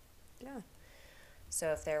love. Yeah.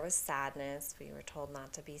 So if there was sadness, we were told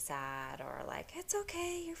not to be sad, or like, it's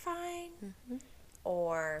okay, you're fine.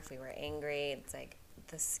 Or if we were angry, it's like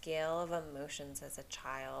the scale of emotions as a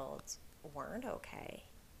child weren't okay.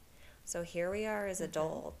 So here we are as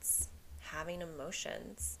adults having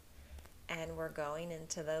emotions, and we're going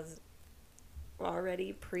into those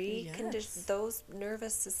already preconditioned. Yes. Those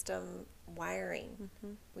nervous system wiring.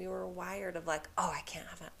 We were wired of like, oh, I can't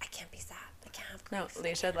be sad. I can't have grief. No,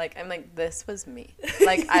 Lesha, like, I'm like, this was me.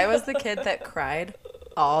 Like, I was the kid that cried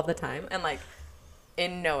all the time. And, like,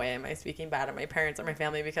 in no way am I speaking bad of my parents or my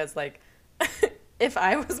family because, like, if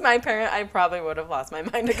I was my parent, I probably would have lost my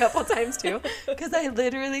mind a couple times, too. Because I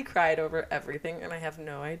literally cried over everything. And I have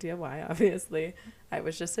no idea why, obviously. I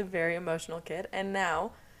was just a very emotional kid. And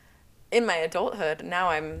now, in my adulthood, now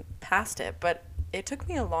I'm past it. But it took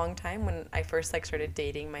me a long time when I first, like, started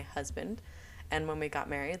dating my husband. And when we got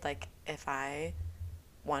married, like, if I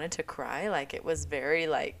wanted to cry, like, it was very,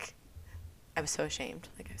 like, I was so ashamed.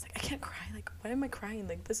 Like, I was like, I can't cry. Like, why am I crying?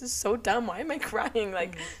 Like, this is so dumb. Why am I crying?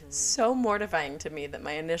 Like, so mortifying to me that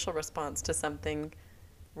my initial response to something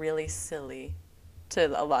really silly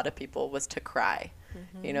to a lot of people was to cry.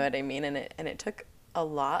 You know what I mean? And it took a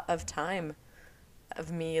lot of time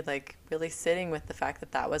of me, like, really sitting with the fact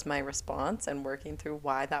that that was my response and working through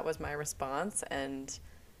why that was my response and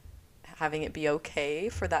having it be okay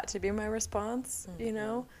for that to be my response, you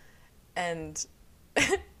know? And,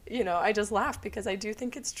 you know, I just laugh because I do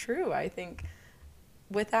think it's true. I think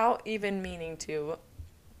without even meaning to,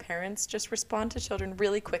 parents just respond to children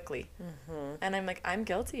really quickly. And I'm like, I'm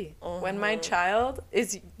guilty. When my child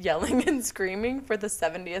is yelling and screaming for the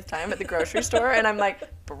 70th time at the grocery store, and I'm like,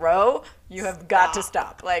 bro, you have got to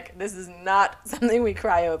stop. Like, this is not something we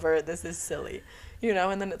cry over. This is silly, you know?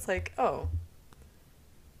 And then it's like, oh,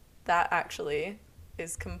 that actually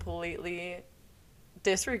is completely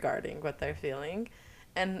disregarding what they're feeling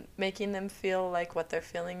and making them feel like what they're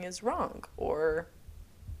feeling is wrong or,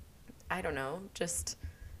 I don't know, just,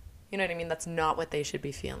 you know what I mean? That's not what they should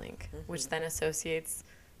be feeling, which then associates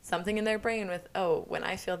something in their brain with, oh, when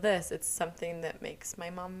I feel this, it's something that makes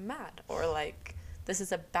my mom mad, or like, this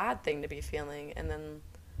is a bad thing to be feeling. And then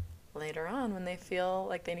later on, when they feel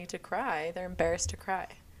like they need to cry, they're embarrassed to cry.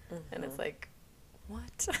 And it's like,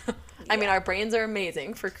 what? I mean, our brains are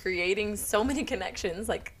amazing for creating so many connections.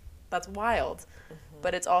 Like, that's wild.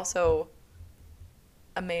 But it's also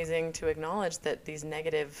amazing to acknowledge that these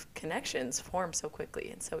negative connections form so quickly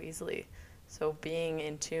and so easily. So being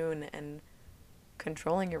in tune and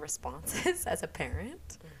controlling your responses as a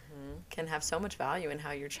parent can have so much value in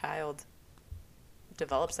how your child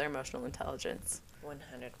develops their emotional intelligence.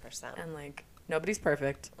 100%. And, like, nobody's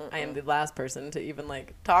perfect. I am the last person to even,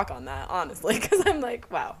 like, talk on that, honestly, because I'm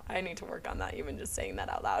like, wow, I need to work on that, even just saying that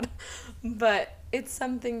out loud. But it's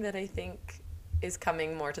something that I think is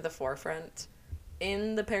coming more to the forefront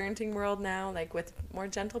in the parenting world now, like, with more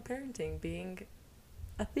gentle parenting being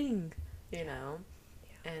a thing, you know?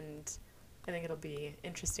 And I think it'll be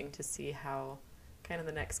interesting to see how kind of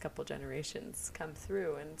the next couple generations come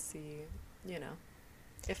through and see, you know,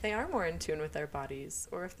 if they are more in tune with their bodies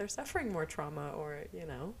or if they're suffering more trauma or, you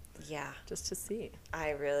know. Yeah. Just to see.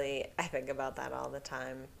 I think about that all the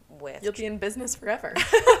time with... You'll be in business forever.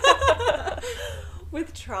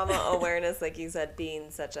 With trauma awareness, like you said,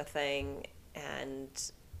 being such a thing and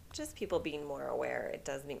just people being more aware, it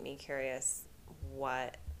does make me curious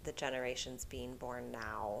what the generations being born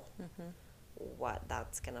now, what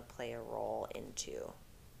that's going to play a role into.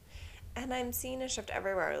 And I'm seeing a shift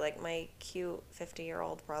everywhere. Like my cute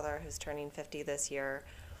 50-year-old brother who's turning 50 this year,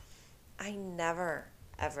 I never,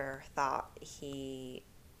 ever thought he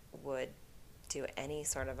would do any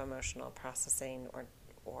sort of emotional processing or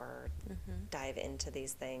dive into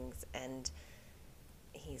these things. And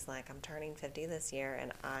he's like, I'm turning 50 this year,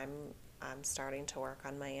 and I'm starting to work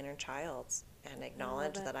on my inner child and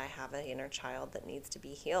acknowledge that I have an inner child that needs to be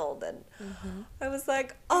healed. And I was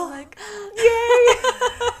like, oh, like,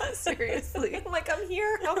 yay! Seriously. I'm like, I'm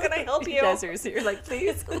here. How can I help you? Yeah, seriously. You're like,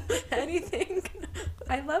 please, anything.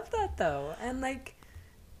 I love that, though. And, like,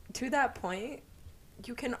 to that point,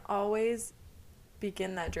 you can always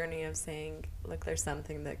begin that journey of saying, look, there's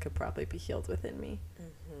something that could probably be healed within me.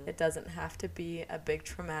 It doesn't have to be a big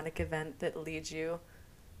traumatic event that leads you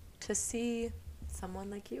to see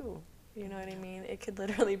someone like you. You know what I mean? It could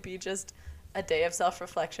literally be just a day of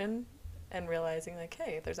self-reflection and realizing, like,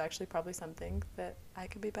 hey, there's actually probably something that I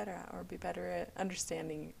could be better at or be better at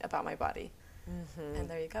understanding about my body. And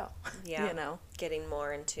there you go. Yeah. You know? Getting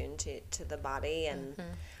more in tune to the body.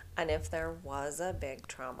 And if there was a big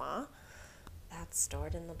trauma, that's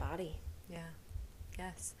stored in the body. Yeah.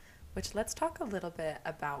 Yes. Which, let's talk a little bit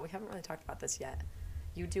about, we haven't really talked about this yet.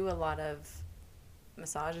 You do a lot of,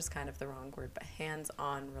 massage is kind of the wrong word, but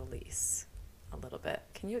hands-on release a little bit.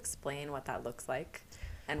 Can you explain what that looks like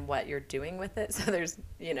and what you're doing with it? So there's,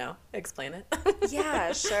 you know, explain it.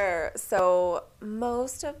 Yeah, sure. So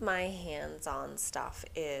most of my hands-on stuff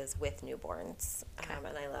is with newborns. Okay.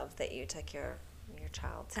 And I love that you took your your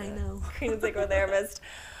child to I know. a craniosacral therapist.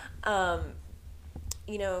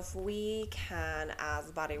 You know, if we can,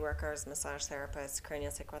 as body workers, massage therapists,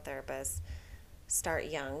 craniosacral therapists, start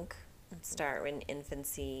young, start in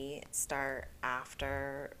infancy, start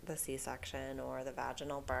after the C-section or the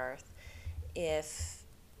vaginal birth. If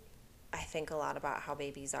I think a lot about how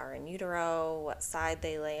babies are in utero, what side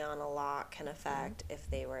they lay on a lot can affect. If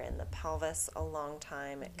they were in the pelvis a long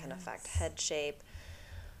time, it can affect head shape.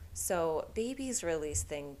 So babies release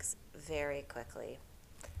things very quickly.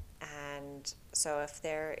 And so if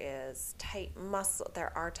there is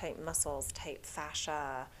there are tight muscles, tight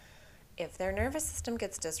fascia, if their nervous system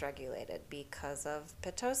gets dysregulated because of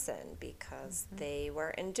Pitocin, because they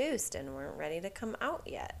were induced and weren't ready to come out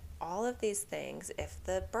yet, all of these things, if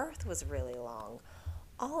the birth was really long,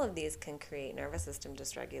 all of these can create nervous system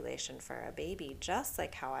dysregulation for a baby, just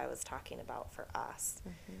like how I was talking about for us.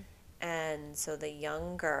 And so the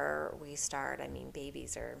younger we start, I mean,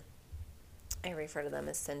 babies are, I refer to them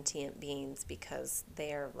as sentient beings because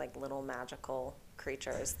they are like little magical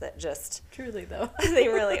creatures that just... Truly, though. They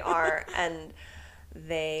really are. And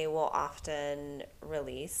they will often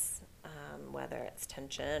release, whether it's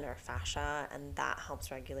tension or fascia, and that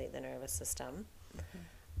helps regulate the nervous system.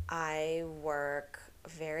 I work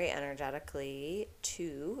very energetically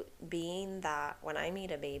too, being that when I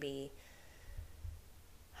meet a baby,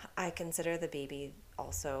 I consider the baby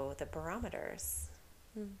also the barometers.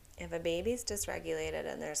 If a baby's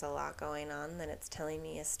dysregulated and there's a lot going on, then it's telling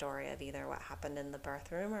me a story of either what happened in the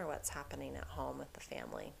birth room or what's happening at home with the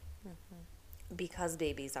family. Because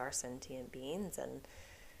babies are sentient beings and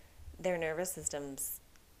their nervous systems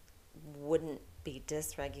wouldn't be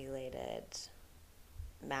dysregulated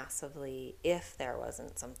massively if there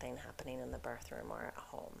wasn't something happening in the birth room or at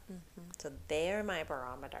home. So they're my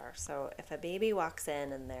barometer. So if a baby walks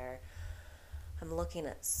in and I'm looking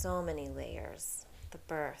at so many layers: the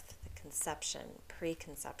birth, the conception,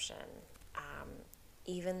 preconception,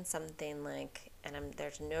 even something like, and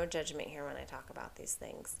there's no judgment here when I talk about these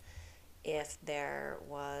things, if there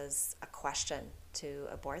was a question to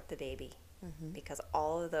abort the baby, because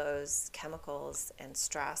all of those chemicals and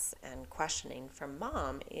stress and questioning from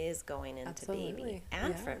mom is going into baby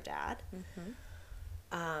and from dad.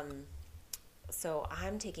 So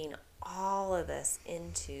I'm taking all of this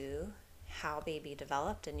into how baby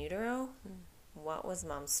developed in utero. What was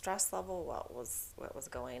mom's stress level? What was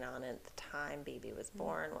going on at the time baby was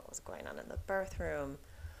born? What was going on in the birth room?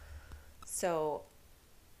 So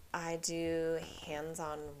I do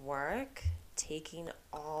hands-on work, taking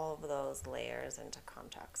all of those layers into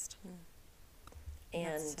context.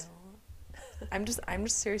 And I'm just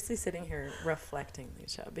seriously sitting here reflecting,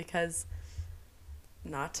 Lesha, because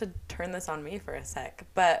not to turn this on me for a sec,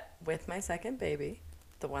 but with my second baby,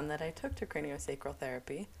 the one that I took to craniosacral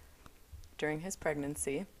therapy, during his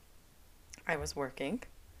pregnancy, I was working,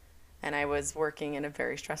 and I was working in a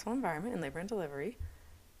very stressful environment in labor and delivery,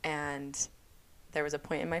 and there was a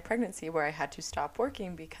point in my pregnancy where I had to stop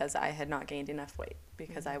working because I had not gained enough weight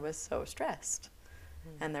because I was so stressed.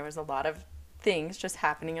 And there was a lot of things just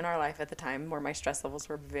happening in our life at the time where my stress levels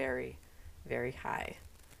were very, very high.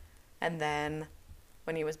 And then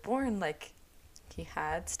when he was born, like, he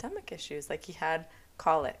had stomach issues. Like, he had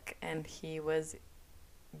colic, and he was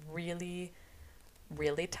really,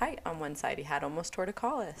 really tight on one side. He had almost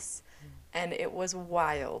torticollis. And it was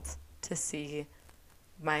wild to see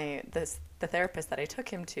the therapist that I took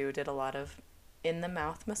him to did a lot of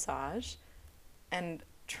in-the-mouth massage, and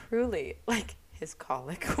truly, like, his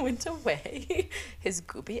colic went away. His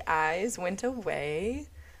goopy eyes went away.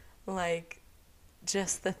 Like,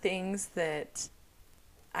 just the things that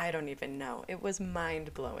I don't even know. It was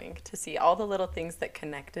mind-blowing to see all the little things that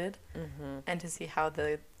connected, and to see how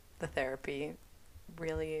the therapy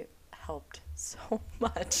really helped so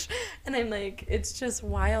much. And I'm like, it's just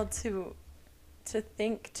wild to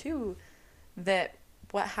think, too, that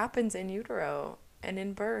what happens in utero and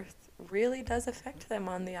in birth really does affect them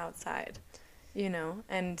on the outside, you know?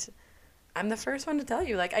 And I'm the first one to tell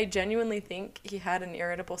you, like, I genuinely think he had an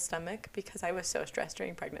irritable stomach because I was so stressed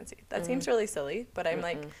during pregnancy. That seems really silly, but I'm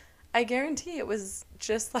like, I guarantee it was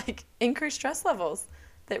just, like, increased stress levels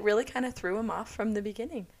that really kind of threw him off from the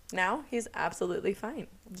beginning. Now he's absolutely fine.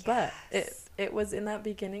 Yes. But it was in that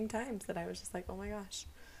beginning times that I was just like, oh my gosh,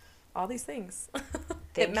 all these things.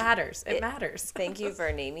 It matters. It matters. Thank you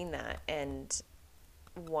for naming that. And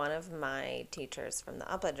one of my teachers from the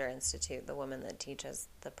Upledger Institute, the woman that teaches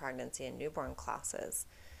the pregnancy and newborn classes,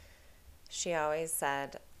 she always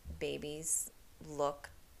said babies look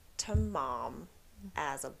to mom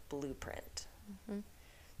as a blueprint.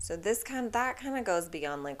 So that kind of goes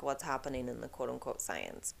beyond like what's happening in the quote unquote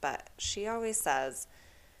science. But she always says,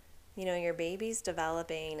 you know, your baby's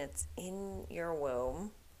developing, it's in your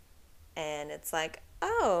womb, and it's like,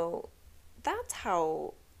 oh, that's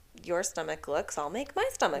how your stomach looks. I'll make my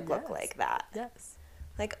stomach look like that. Yes.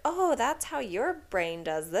 Like, oh, that's how your brain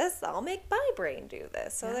does this. I'll make my brain do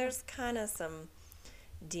this. So there's kind of some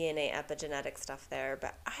DNA epigenetic stuff there.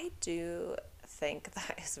 But I do think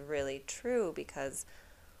that is really true, because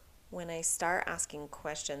when I start asking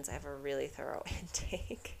questions, I have a really thorough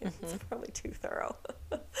intake. It's probably too thorough.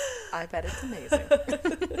 I bet it's amazing.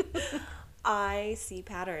 I see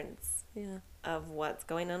patterns of what's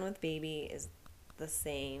going on with baby is the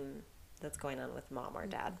same that's going on with mom or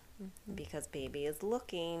dad. Because baby is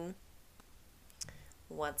looking,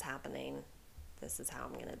 what's happening, this is how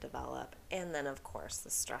I'm going to develop. And then, of course, the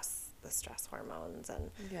stress hormones. And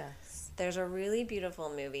there's a really beautiful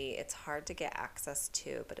movie. It's hard to get access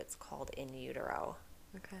to, but it's called In Utero.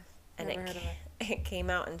 Okay. And it came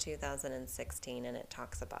out in 2016, and it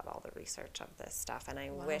talks about all the research of this stuff. And I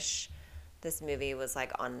wish this movie was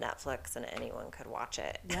like on Netflix and anyone could watch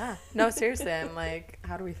it. Yeah. No, seriously, I'm like,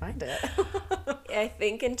 how do we find it? I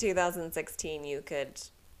think in 2016 you could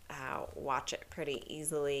watch it pretty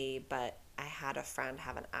easily, but I had a friend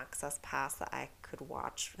have an access pass that I could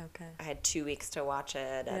watch. Okay. I had 2 weeks to watch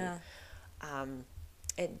it, and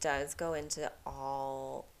it does go into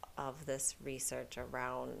all of this research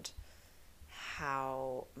around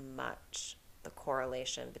how much the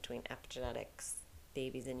correlation between epigenetics,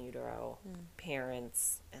 babies in utero,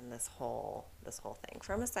 parents, and this whole thing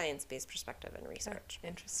from a science-based perspective and research.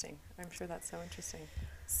 Interesting. I'm sure that's so interesting.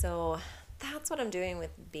 So that's what I'm doing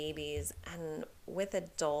with babies. And with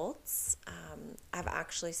adults, I've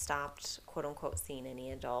actually stopped, quote unquote, seeing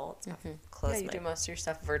any adults. You do most of your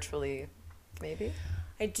stuff virtually, maybe?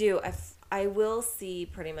 I do. I will see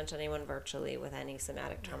pretty much anyone virtually with any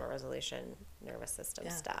somatic trauma resolution, nervous system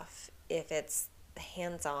stuff. If it's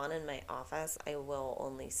hands-on in my office, I will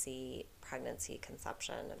only see pregnancy,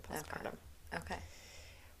 conception, and postpartum. Okay.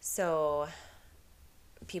 So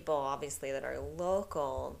people obviously that are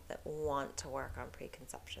local that want to work on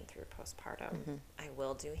preconception through postpartum, I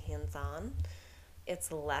will do hands-on.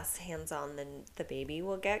 It's less hands-on than the baby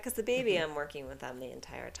will get, because the baby, I'm working with them the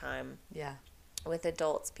entire time. Yeah. With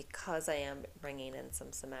adults, because I am bringing in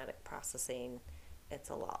some somatic processing, it's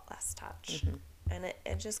a lot less touch. And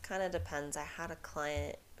it just kind of depends. I had a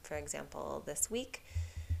client, for example, this week,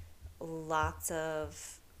 lots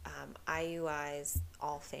of IUIs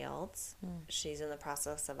all failed. She's in the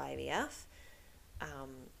process of IVF.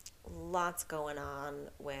 Lots going on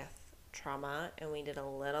with trauma, and we did a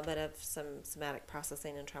little bit of some somatic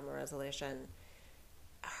processing and trauma resolution.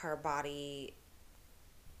 Her body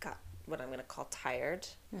got what I'm going to call tired.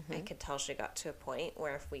 I could tell she got to a point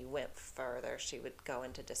where if we went further, she would go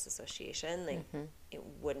into disassociation. It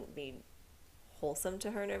wouldn't be wholesome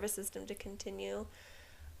to her nervous system to continue.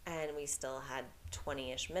 And we still had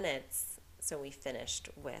 20-ish minutes, so we finished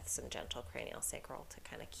with some gentle craniosacral to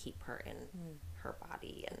kind of keep her in her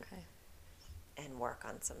body and work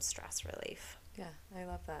on some stress relief. Yeah, I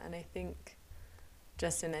love that. And I think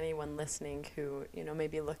just in anyone listening who, may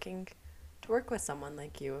be looking to work with someone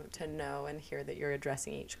like you, to know and hear that you're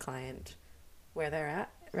addressing each client where they're at,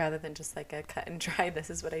 rather than just like a cut and dry, this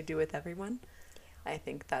is what I do with everyone. I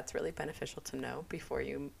think that's really beneficial to know before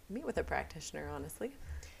you meet with a practitioner, honestly,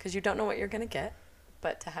 because you don't know what you're going to get,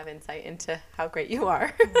 but to have insight into how great you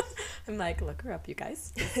are. I'm like, look her up, you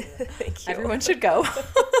guys. Thank you. Everyone should go.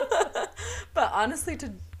 But honestly,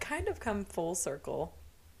 to kind of come full circle,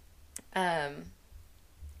 oh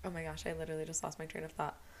my gosh, I literally just lost my train of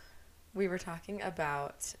thought. We were talking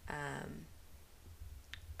about,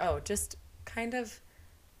 just kind of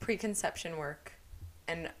preconception work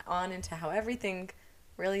and on into how everything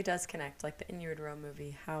really does connect, like the In Utero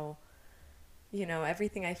movie, how,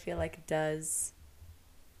 everything I feel like does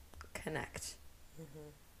connect.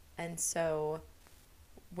 And so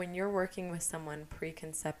when you're working with someone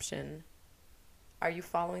preconception, are you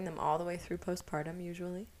following them all the way through postpartum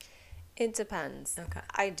usually? It depends. Okay.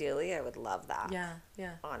 Ideally, I would love that.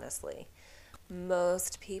 Yeah. Honestly.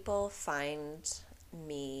 Most people find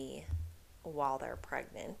me while they're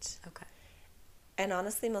pregnant. Okay. And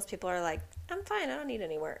honestly, most people are like, I'm fine, I don't need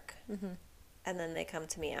any work. And then they come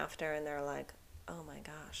to me after and they're like, oh my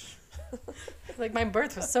gosh. Like, my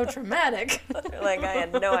birth was so traumatic. They're like, I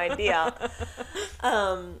had no idea.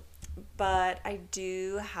 But I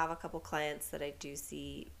do have a couple clients that I do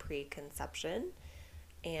see preconception.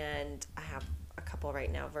 And I have a couple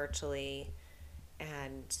right now virtually.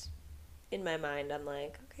 And in my mind, I'm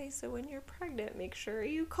like, okay, so when you're pregnant, make sure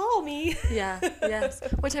you call me. Yeah, yes.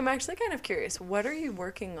 Which I'm actually kind of curious. What are you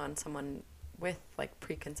working on someone with, like,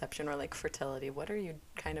 preconception or, like, fertility? What are you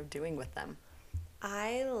kind of doing with them?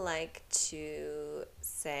 I like to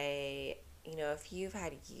say, if you've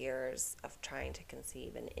had years of trying to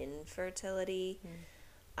conceive an infertility,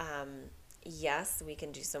 yes, we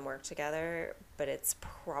can do some work together, but it's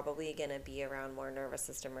probably going to be around more nervous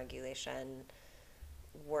system regulation,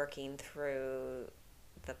 working through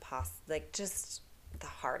just the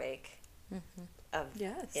heartache of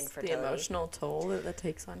Yes, infertility. the emotional toll that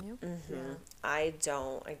takes on you. Mm-hmm. Yeah. I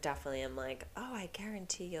definitely am like, oh, I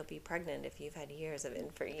guarantee you'll be pregnant if you've had years of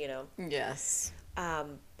Yes.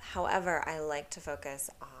 However, I like to focus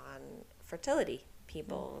on fertility,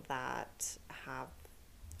 people that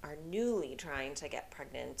are newly trying to get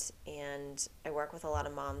pregnant, and I work with a lot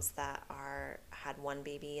of moms that had one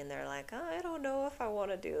baby and they're like, oh, I don't know if I want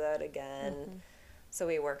to do that again. So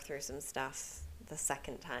we work through some stuff the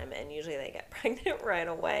second time, and usually they get pregnant right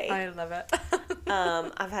away. I love it.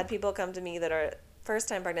 I've had people come to me that are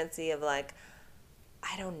first-time pregnancy of like,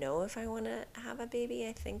 I don't know if I want to have a baby.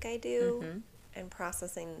 I think I do. And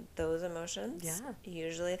processing those emotions. Yeah.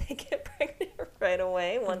 Usually they get pregnant right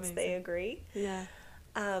away once they agree. Yeah.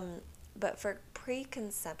 But for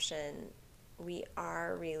preconception, we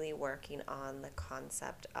are really working on the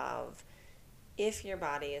concept of if your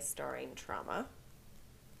body is storing trauma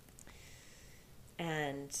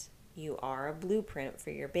and you are a blueprint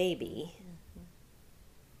for your baby,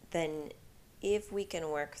 then if we can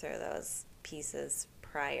work through those pieces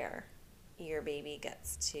prior, your baby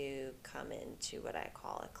gets to come into what I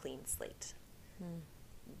call a clean slate.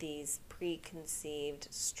 These preconceived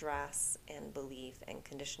stress and belief and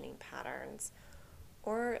conditioning patterns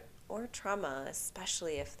or trauma,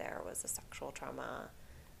 especially if there was a sexual trauma,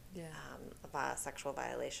 a sexual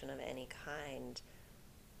violation of any kind,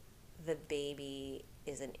 the baby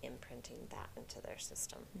isn't imprinting that into their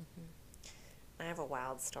system. I have a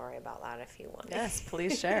wild story about that if you want. Yes,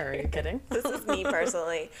 please share. Are you kidding? This is me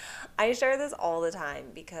personally. I share this all the time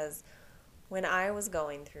because when I was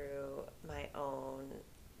going through my own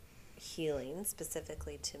healing,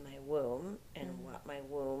 specifically to my womb and what my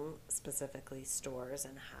womb specifically stores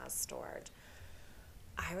and has stored,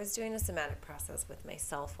 I was doing a somatic process with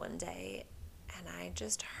myself one day, and I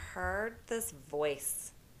just heard this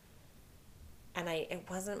voice. And it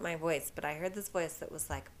wasn't my voice, but I heard this voice that was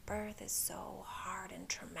like, birth is so hard and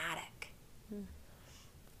traumatic.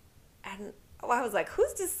 And I was like,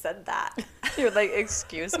 who's just said that? You're like,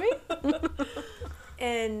 excuse me?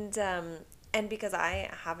 And because I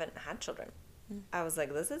haven't had children, I was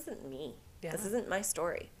like, this isn't me. Yeah. This isn't my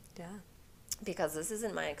story. Yeah. Because this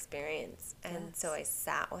isn't my experience. And so I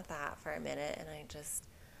sat with that for a minute, and I just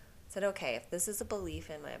said, okay, if this is a belief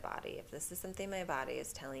in my body, if this is something my body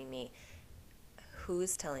is telling me,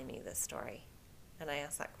 who's telling me this story? And I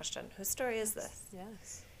asked that question, whose story is this?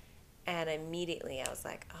 Yes. And immediately I was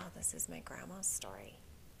like, oh, this is my grandma's story.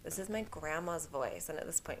 This is my grandma's voice. And at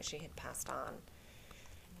this point, she had passed on.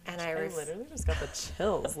 And I literally just got the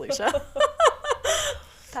chills, Lesha.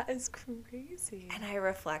 That is crazy. And I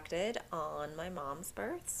reflected on my mom's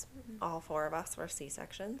births. All 4 of us were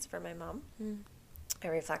C-sections for my mom. I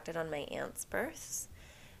reflected on my aunt's births.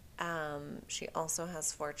 She also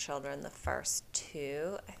has 4 children. The first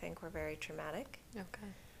 2, I think, were very traumatic. Okay.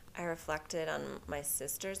 I reflected on my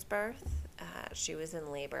sister's birth. She was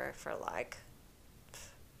in labor for like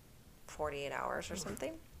 48 hours or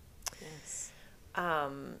something. Yes.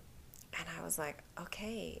 And I was like,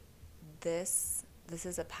 okay, this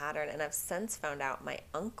is a pattern. And I've since found out my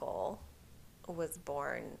uncle was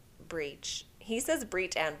born breech. He says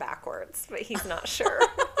breech and backwards, but he's not sure.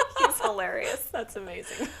 He's hilarious. That's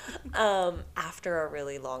amazing. After a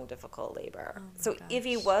really long, difficult labor. Oh so gosh. if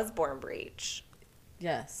he was born breech,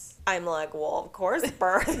 Yes. I'm like, well, of course,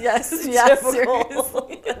 birth. Yes, is yes, difficult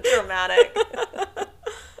seriously. and dramatic.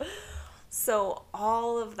 So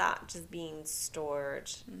all of that just being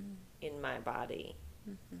stored in my body,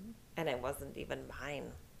 and it wasn't even mine.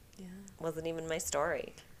 Yeah. Wasn't even my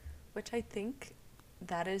story. Which I think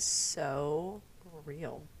that is so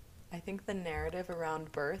real. I think the narrative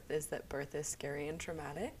around birth is that birth is scary and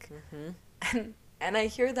traumatic. And I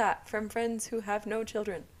hear that from friends who have no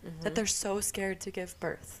children, that they're so scared to give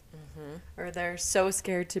birth, or they're so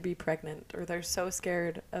scared to be pregnant, or they're so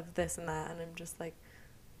scared of this and that. And I'm just like,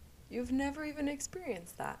 you've never even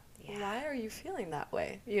experienced that. Yeah. Why are you feeling that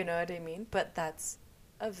way? You know what I mean? But that's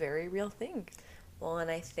a very real thing. Well,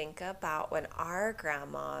 and I think about when our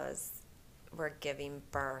grandmas were giving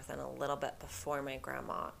birth, and a little bit before my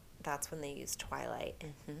grandma, that's when they used Twilight.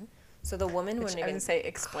 So the woman Which wouldn't I even would say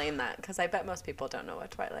explain that, because I bet most people don't know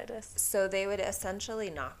what twilight is. So they would essentially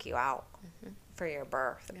knock you out for your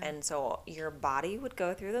birth. Yeah. And so your body would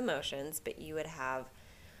go through the motions, but you would have,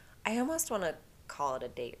 I almost want to call it a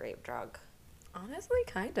date rape drug. Honestly,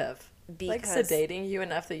 kind of. Like Because- sedating you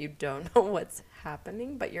enough that you don't know what's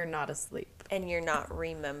happening, but you're not asleep. And you're not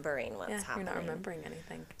remembering what's happening. You're not remembering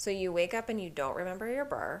anything. So you wake up and you don't remember your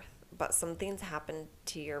birth, but something's happened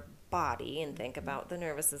to your body, and think about the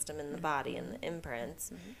nervous system in the body and the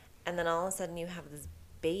imprints. And then all of a sudden you have this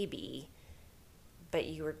baby, but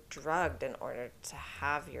you were drugged in order to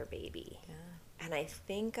have your baby. Yeah. And I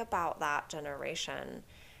think about that generation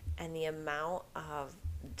and the amount of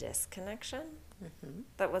disconnection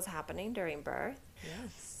that was happening during birth.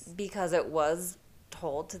 Yes. Because it was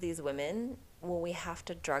told to these women, well, we have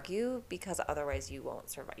to drug you because otherwise you won't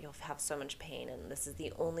survive. You'll have so much pain, and this is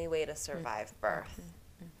the only way to survive birth.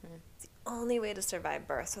 It's the only way to survive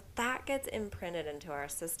birth. So that gets imprinted into our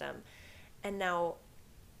system. And now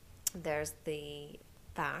there's the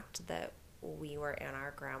fact that we were in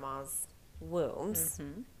our grandma's wombs.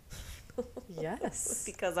 Yes.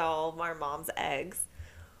 Because all of our mom's eggs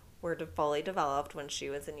were fully developed when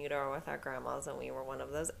she was in utero with our grandmas, and we were one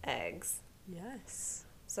of those eggs. Yes.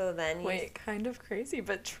 So then Wait, kind of crazy,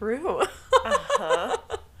 but true.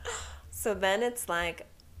 So then it's like,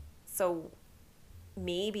 so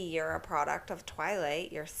maybe you're a product of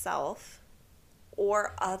Twilight yourself,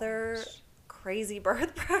 or other crazy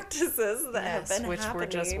birth practices that have been which happening. were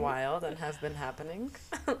just wild and have been happening.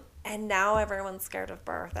 And now everyone's scared of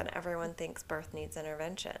birth, and everyone thinks birth needs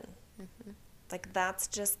intervention. Like, that's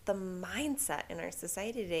just the mindset in our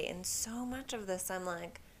society today. And so much of this, I'm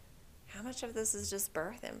like, how much of this is just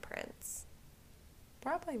birth imprints?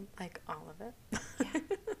 Probably like all of it. Yeah.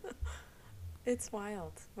 It's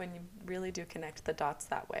wild when you really do connect the dots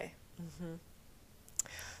that way.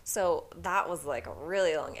 So that was like a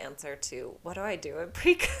really long answer to, what do I do in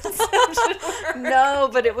preconception work? No,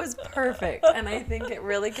 but it was perfect. And I think it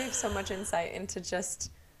really gave so much insight into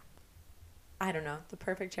just, I don't know, the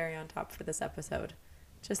perfect cherry on top for this episode.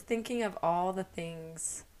 Just thinking of all the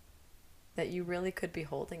things that you really could be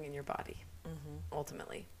holding in your body,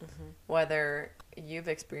 ultimately. Whether you've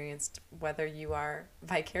experienced, whether you are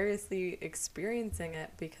vicariously experiencing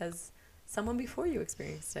it because someone before you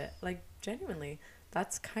experienced it. Like, genuinely,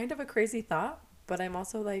 that's kind of a crazy thought, but I'm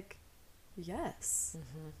also like, yes.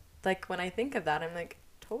 Like, when I think of that, I'm like,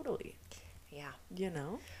 totally. Yeah. You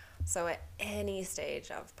know? So at any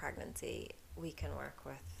stage of pregnancy, we can work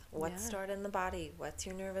with what's stored in the body, what's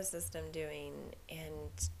your nervous system doing,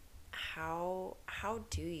 and how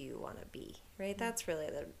do you want to be, right? That's really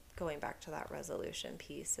the going back to that resolution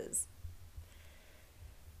piece is,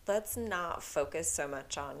 let's not focus so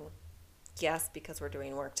much on, yes, because we're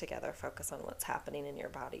doing work together, focus on what's happening in your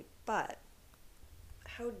body, but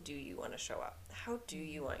how do you want to show up? How do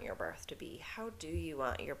you want your birth to be? How do you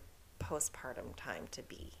want your postpartum time to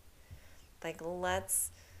be? Like,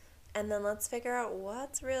 let's figure out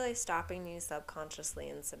what's really stopping you subconsciously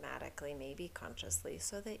and somatically, maybe consciously,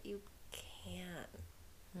 so that you can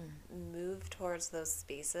move towards those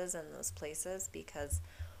spaces and those places. Because,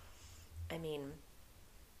 I mean,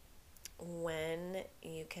 when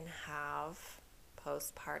you can have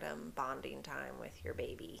postpartum bonding time with your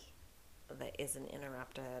baby that isn't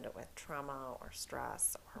interrupted with trauma or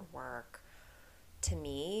stress or work, to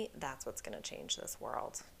me, that's what's going to change this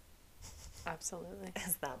world. Absolutely.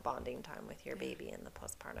 Is that bonding time with your baby in the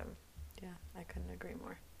postpartum. Yeah, I couldn't agree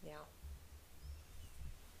more. Yeah.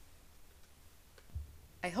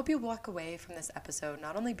 I hope you walk away from this episode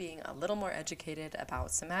not only being a little more educated about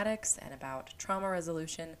somatics and about trauma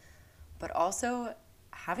resolution, but also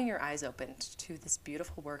having your eyes opened to this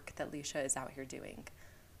beautiful work that Lesha is out here doing.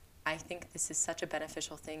 I think this is such a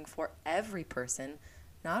beneficial thing for every person,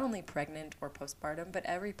 not only pregnant or postpartum, but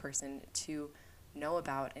every person to know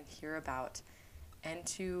about and hear about, and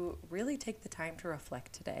to really take the time to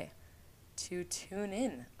reflect today, to tune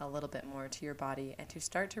in a little bit more to your body, and to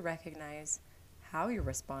start to recognize how you're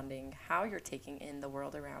responding, how you're taking in the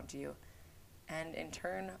world around you, and in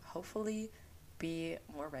turn, hopefully, be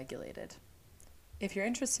more regulated. If you're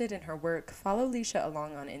interested in her work, follow Lesha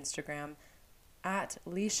along on Instagram at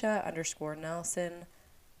Lesha_Nelson.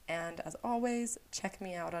 And as always, check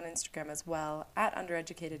me out on Instagram as well at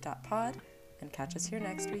undereducated.pod, and catch us here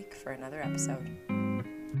next week for another episode.